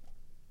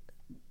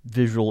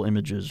 Visual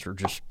images are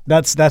just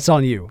that's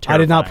on you. Terrifying. I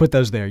did not put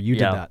those there. You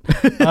did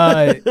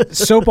that.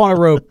 Soap on a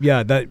rope.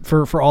 Yeah, that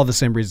for all the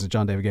same reasons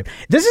John David gave.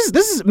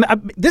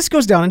 This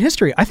goes down in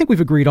history. I think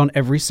we've agreed on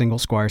every single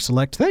Squire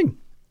Select thing.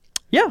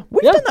 Yeah,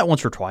 we've done that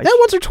once or twice. Yeah,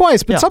 once or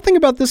twice, but something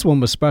about this one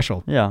was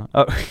special. Yeah.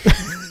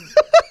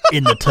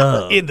 In the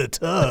tub. In the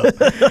tub.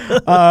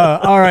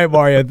 All right,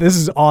 Mario. This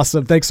is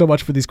awesome. Thanks so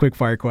much for these quick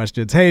fire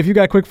questions. Hey, if you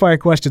got quick fire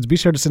questions, be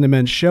sure to send them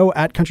in.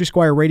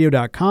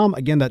 show@countrysquireradio.com.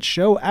 Again, that's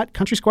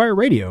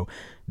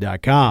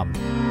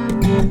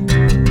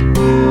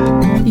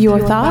show@countrysquireradio.com.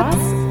 Your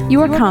thoughts,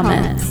 your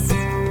comments,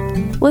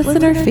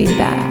 listener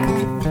feedback.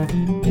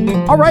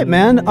 All right,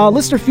 man.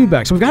 Listener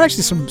feedback. So we've got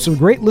actually some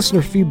great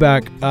listener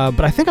feedback,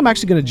 but I think I'm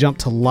actually going to jump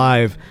to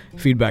live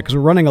feedback because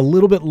we're running a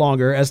little bit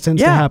longer, as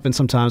tends to happen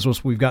sometimes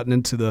once we've gotten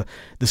into the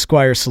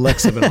Squire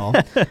Selects of it all.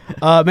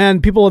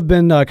 Man, people have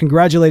been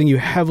congratulating you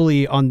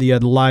heavily on the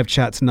live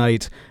chat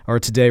tonight, or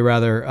today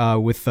rather,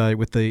 with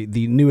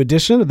the new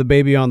edition of The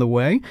Baby on the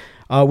Way.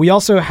 We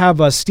also have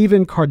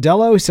Stephen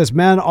Cardello, who says,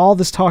 man, all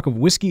this talk of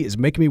whiskey is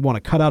making me want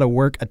to cut out of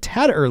work a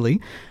tad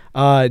early.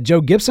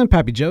 Joe Gibson,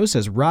 Pappy Joe,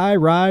 says, rye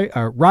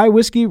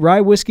whiskey,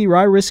 I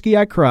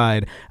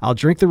cried. I'll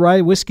drink the rye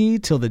whiskey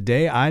till the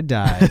day I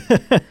die.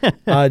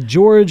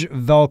 George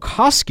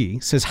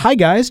Valkowski says, hi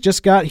guys,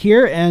 just got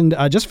here and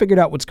just figured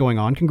out what's going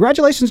on.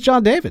 Congratulations,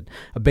 John David.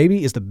 A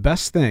baby is the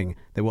best thing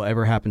that will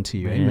ever happen to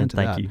you. Man, amen to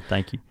that.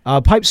 Thank you.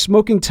 Pipe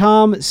Smoking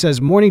Tom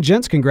says, morning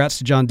gents, congrats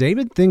to John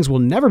David. Things will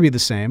never be the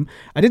same.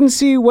 I didn't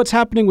see what's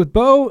happening with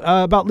Beau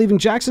about leaving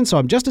Jackson, so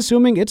I'm just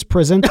assuming it's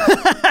prison.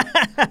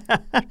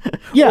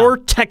 Or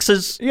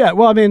Texas. Yeah,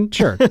 well, I mean,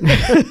 sure.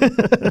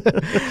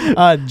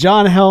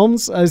 John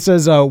Helms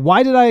says,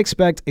 why did I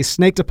expect a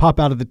snake to pop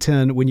out of the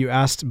tin when you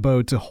asked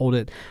Beau to hold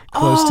it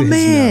close to his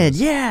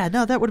nose? Yeah,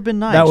 no, that would have been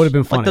nice. That would have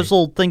been funny. Like those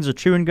little things of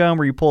chewing gum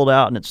where you pull it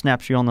out and it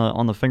snaps you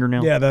on the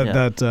fingernail. Yeah,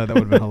 that would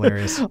have been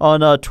hilarious.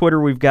 On Twitter,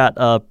 we've got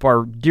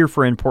our dear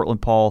friend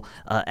Portland Paul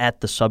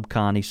at the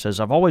Subcon. He says,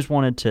 I've always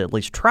wanted to at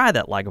least try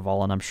that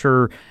Lagavulin. I'm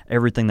sure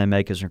everything they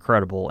make is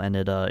incredible, and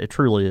it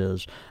truly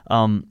is.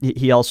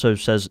 He also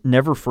says,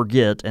 never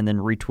forget, and then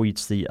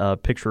retweets the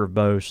picture of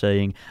Beau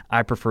saying,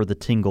 I prefer the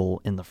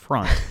tingle in the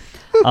front.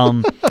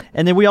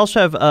 And then we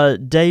also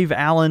have Dave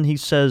Allen. He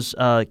says,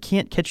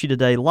 can't catch you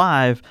today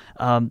live.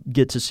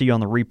 Get to see you on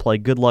the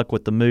replay. Good luck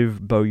with the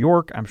move, Beau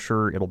York. I'm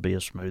sure it'll be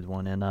a smooth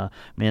one. And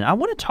man, I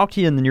want to talk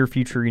to you in the near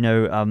future.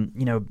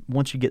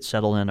 Once you get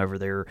settled in over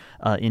there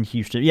in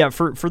Houston. Yeah,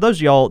 for those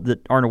of y'all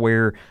that aren't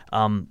aware.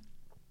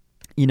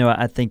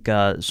 I think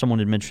someone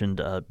had mentioned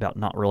about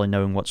not really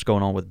knowing what's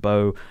going on with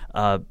Beau,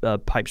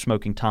 Pipe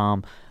Smoking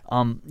Tom.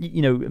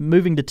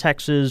 Moving to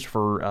Texas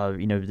for,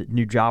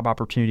 new job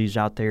opportunities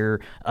out there.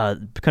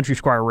 Country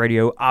Squire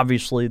Radio,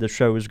 obviously the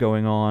show is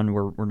going on.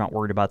 We're not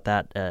worried about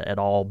that at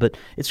all. But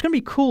it's going to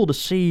be cool to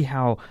see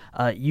how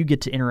you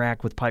get to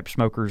interact with pipe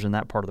smokers in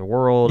that part of the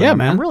world. Yeah, and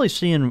man. I'm really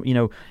seeing,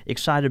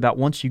 excited about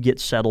once you get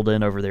settled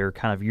in over there,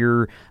 kind of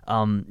your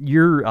kind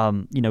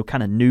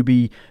of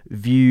newbie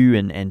view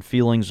and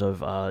feelings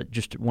of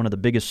just one of the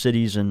biggest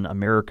cities in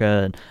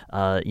America.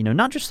 And,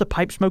 not just the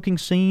pipe smoking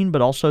scene,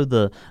 but also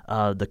the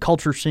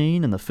culture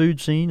scene and the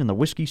food scene and the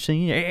whiskey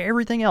scene,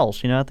 everything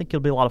else. I think it'll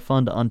be a lot of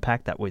fun to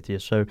unpack that with you.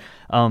 So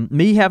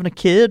me having a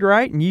kid,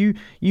 right, and you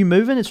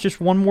moving, it's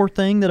just one more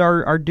thing that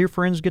our dear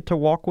friends get to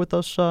walk with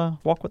us. I'll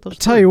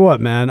tell you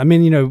what, man. I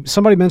mean,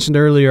 somebody mentioned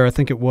earlier, I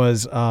think it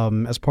was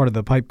as part of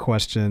the pipe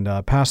question,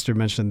 Pastor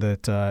mentioned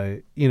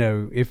that,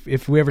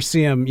 if we ever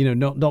see him,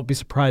 don't be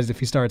surprised if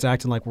he starts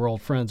acting like we're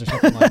old friends or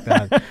something like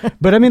that.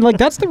 But I mean, like,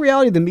 that's the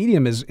reality of the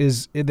medium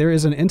is there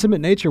is an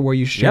intimate nature where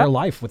you share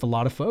life with a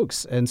lot of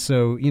folks. And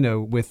so,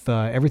 with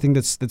everything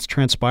that's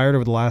transpired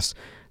over the last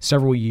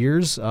several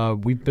years,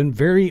 we've been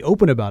very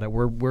open about it.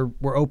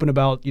 We're open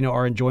about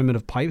our enjoyment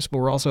of pipes, but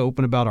we're also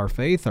open about our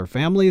faith, our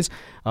families,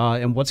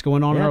 and what's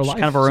going on in our life.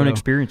 Kind of our own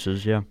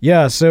experiences. Yeah.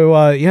 Yeah. So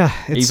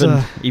it's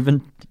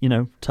even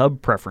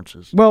tub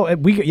preferences. Well,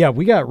 we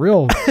got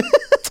real.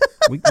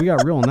 we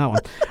got real on that one.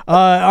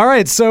 All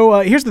right, so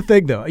here's the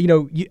thing, though.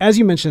 As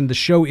you mentioned, the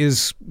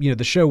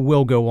show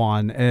will go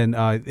on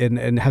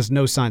and has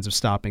no signs of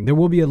stopping. There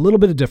will be a little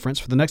bit of difference.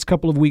 For the next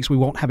couple of weeks, we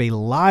won't have a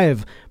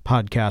live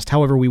podcast.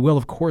 However, we will,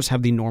 of course,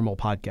 have the normal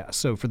podcast.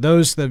 So for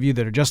those of you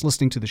that are just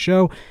listening to the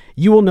show,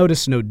 you will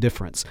notice no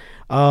difference.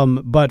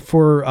 But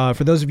for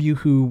those of you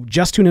who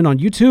just tune in on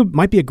YouTube,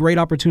 might be a great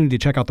opportunity to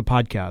check out the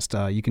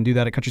podcast. You can do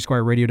that at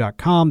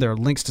countrysquireradio.com. There are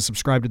links to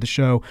subscribe to the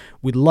show.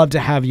 We'd love to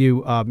have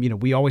you.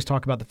 We always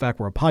talk about the fact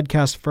we're a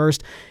podcast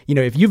first.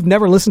 If you've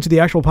never listened to the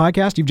actual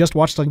podcast, you've just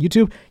watched it on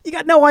YouTube, you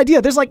got no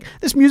idea. There's like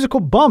this musical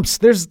bumps.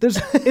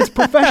 It's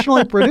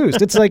professionally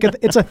produced. It's like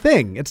it's a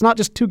thing. It's not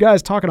just two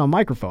guys talking on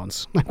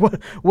microphones. Like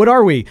what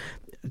are we?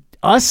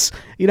 Us,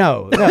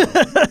 no.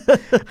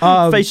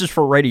 Faces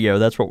for radio.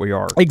 That's what we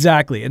are.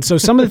 Exactly. And so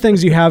some of the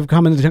things you have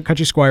coming to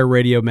Country Squire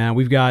Radio, man,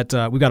 we've got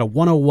a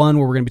 101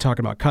 where we're going to be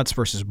talking about cuts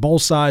versus bowl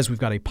size. We've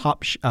got a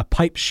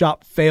pipe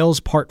shop fails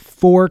part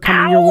 4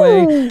 coming your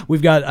way.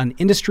 We've got an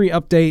industry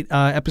update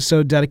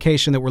episode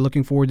dedication that we're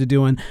looking forward to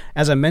doing.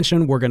 As I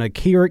mentioned, we're going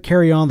to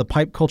carry on the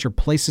Pipe Culture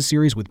Places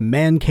series with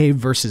Man Cave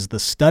versus The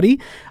Study.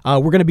 We're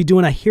going to be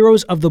doing a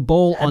Heroes of the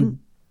Bowl on...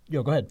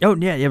 Yo, go ahead. Oh,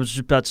 yeah, I was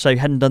just about to say,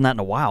 hadn't done that in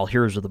a while,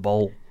 Heroes of the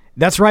Bowl.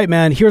 That's right,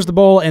 man. Here's the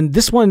bowl, and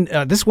this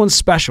one's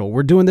special.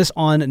 We're doing this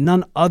on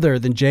none other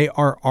than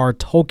J.R.R.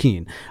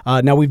 Tolkien.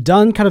 Now, we've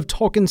done kind of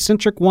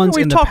Tolkien-centric ones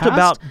in the past.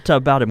 We've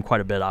talked about him quite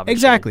a bit, obviously.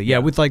 Exactly, yeah,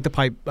 with like the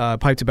pipe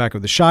tobacco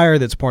of the Shire.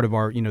 That's part of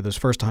our those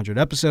first 100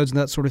 episodes and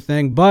that sort of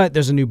thing. But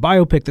there's a new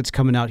biopic that's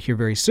coming out here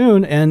very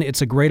soon, and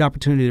it's a great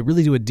opportunity to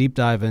really do a deep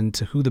dive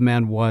into who the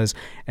man was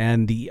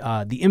and the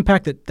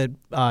impact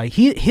that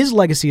his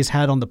legacy has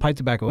had on the pipe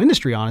tobacco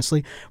industry,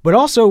 honestly, but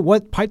also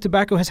what pipe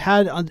tobacco has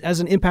had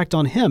as an impact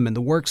on him and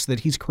the works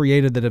that he's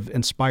created that have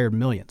inspired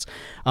millions.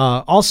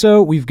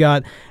 Also, we've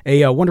got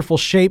a wonderful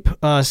shape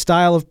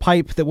style of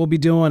pipe that we'll be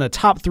doing, a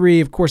top 3,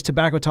 of course,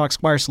 Tobacco Talk,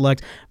 Squire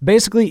Select.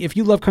 Basically, if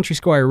you love Country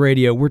Squire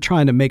Radio, we're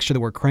trying to make sure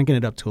that we're cranking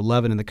it up to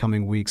 11 in the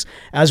coming weeks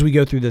as we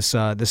go through this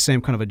same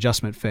kind of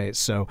adjustment phase.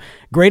 So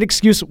great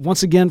excuse,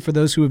 once again, for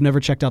those who have never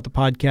checked out the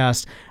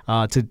podcast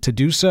to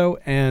do so.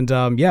 And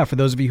for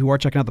those of you who are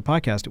checking out the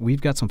podcast,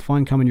 we've got some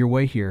fun coming your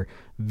way here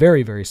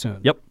very, very soon.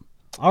 Yep.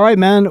 All right,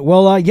 man.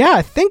 Well,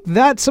 I think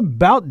that's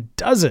about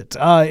does it.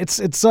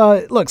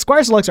 Look,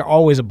 Squire Selects are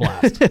always a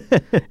blast.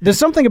 There's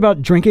something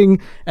about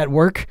drinking at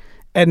work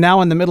and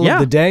now in the middle of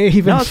the day,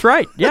 even. No, that's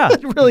right. Yeah.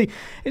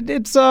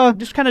 It's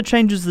just kind of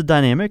changes the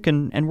dynamic,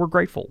 and we're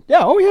grateful.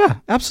 Yeah. Oh, yeah.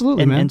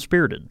 Absolutely, man. And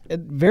spirited.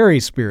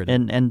 Very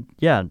spirited. And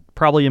yeah,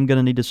 probably am going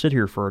to need to sit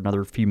here for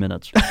another few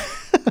minutes.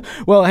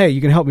 Well, hey, you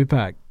can help me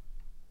pack.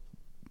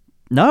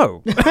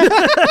 No.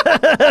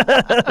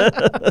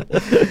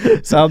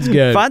 Sounds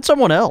good. Find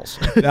someone else.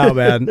 No,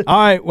 man. All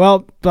right.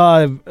 Well,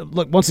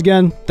 look, once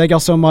again, thank y'all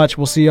so much.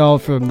 We'll see y'all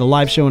from the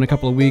live show in a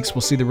couple of weeks.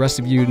 We'll see the rest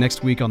of you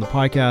next week on the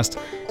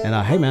podcast.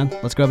 And hey, man,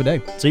 let's go have a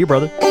day. See you,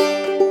 brother.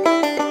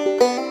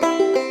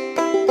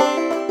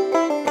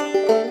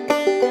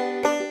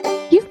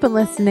 You've been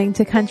listening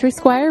to Country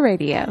Squire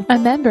Radio, a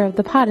member of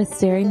the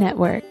Podastery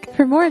Network.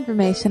 For more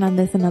information on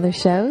this and other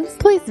shows,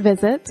 please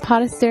visit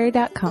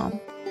podastery.com.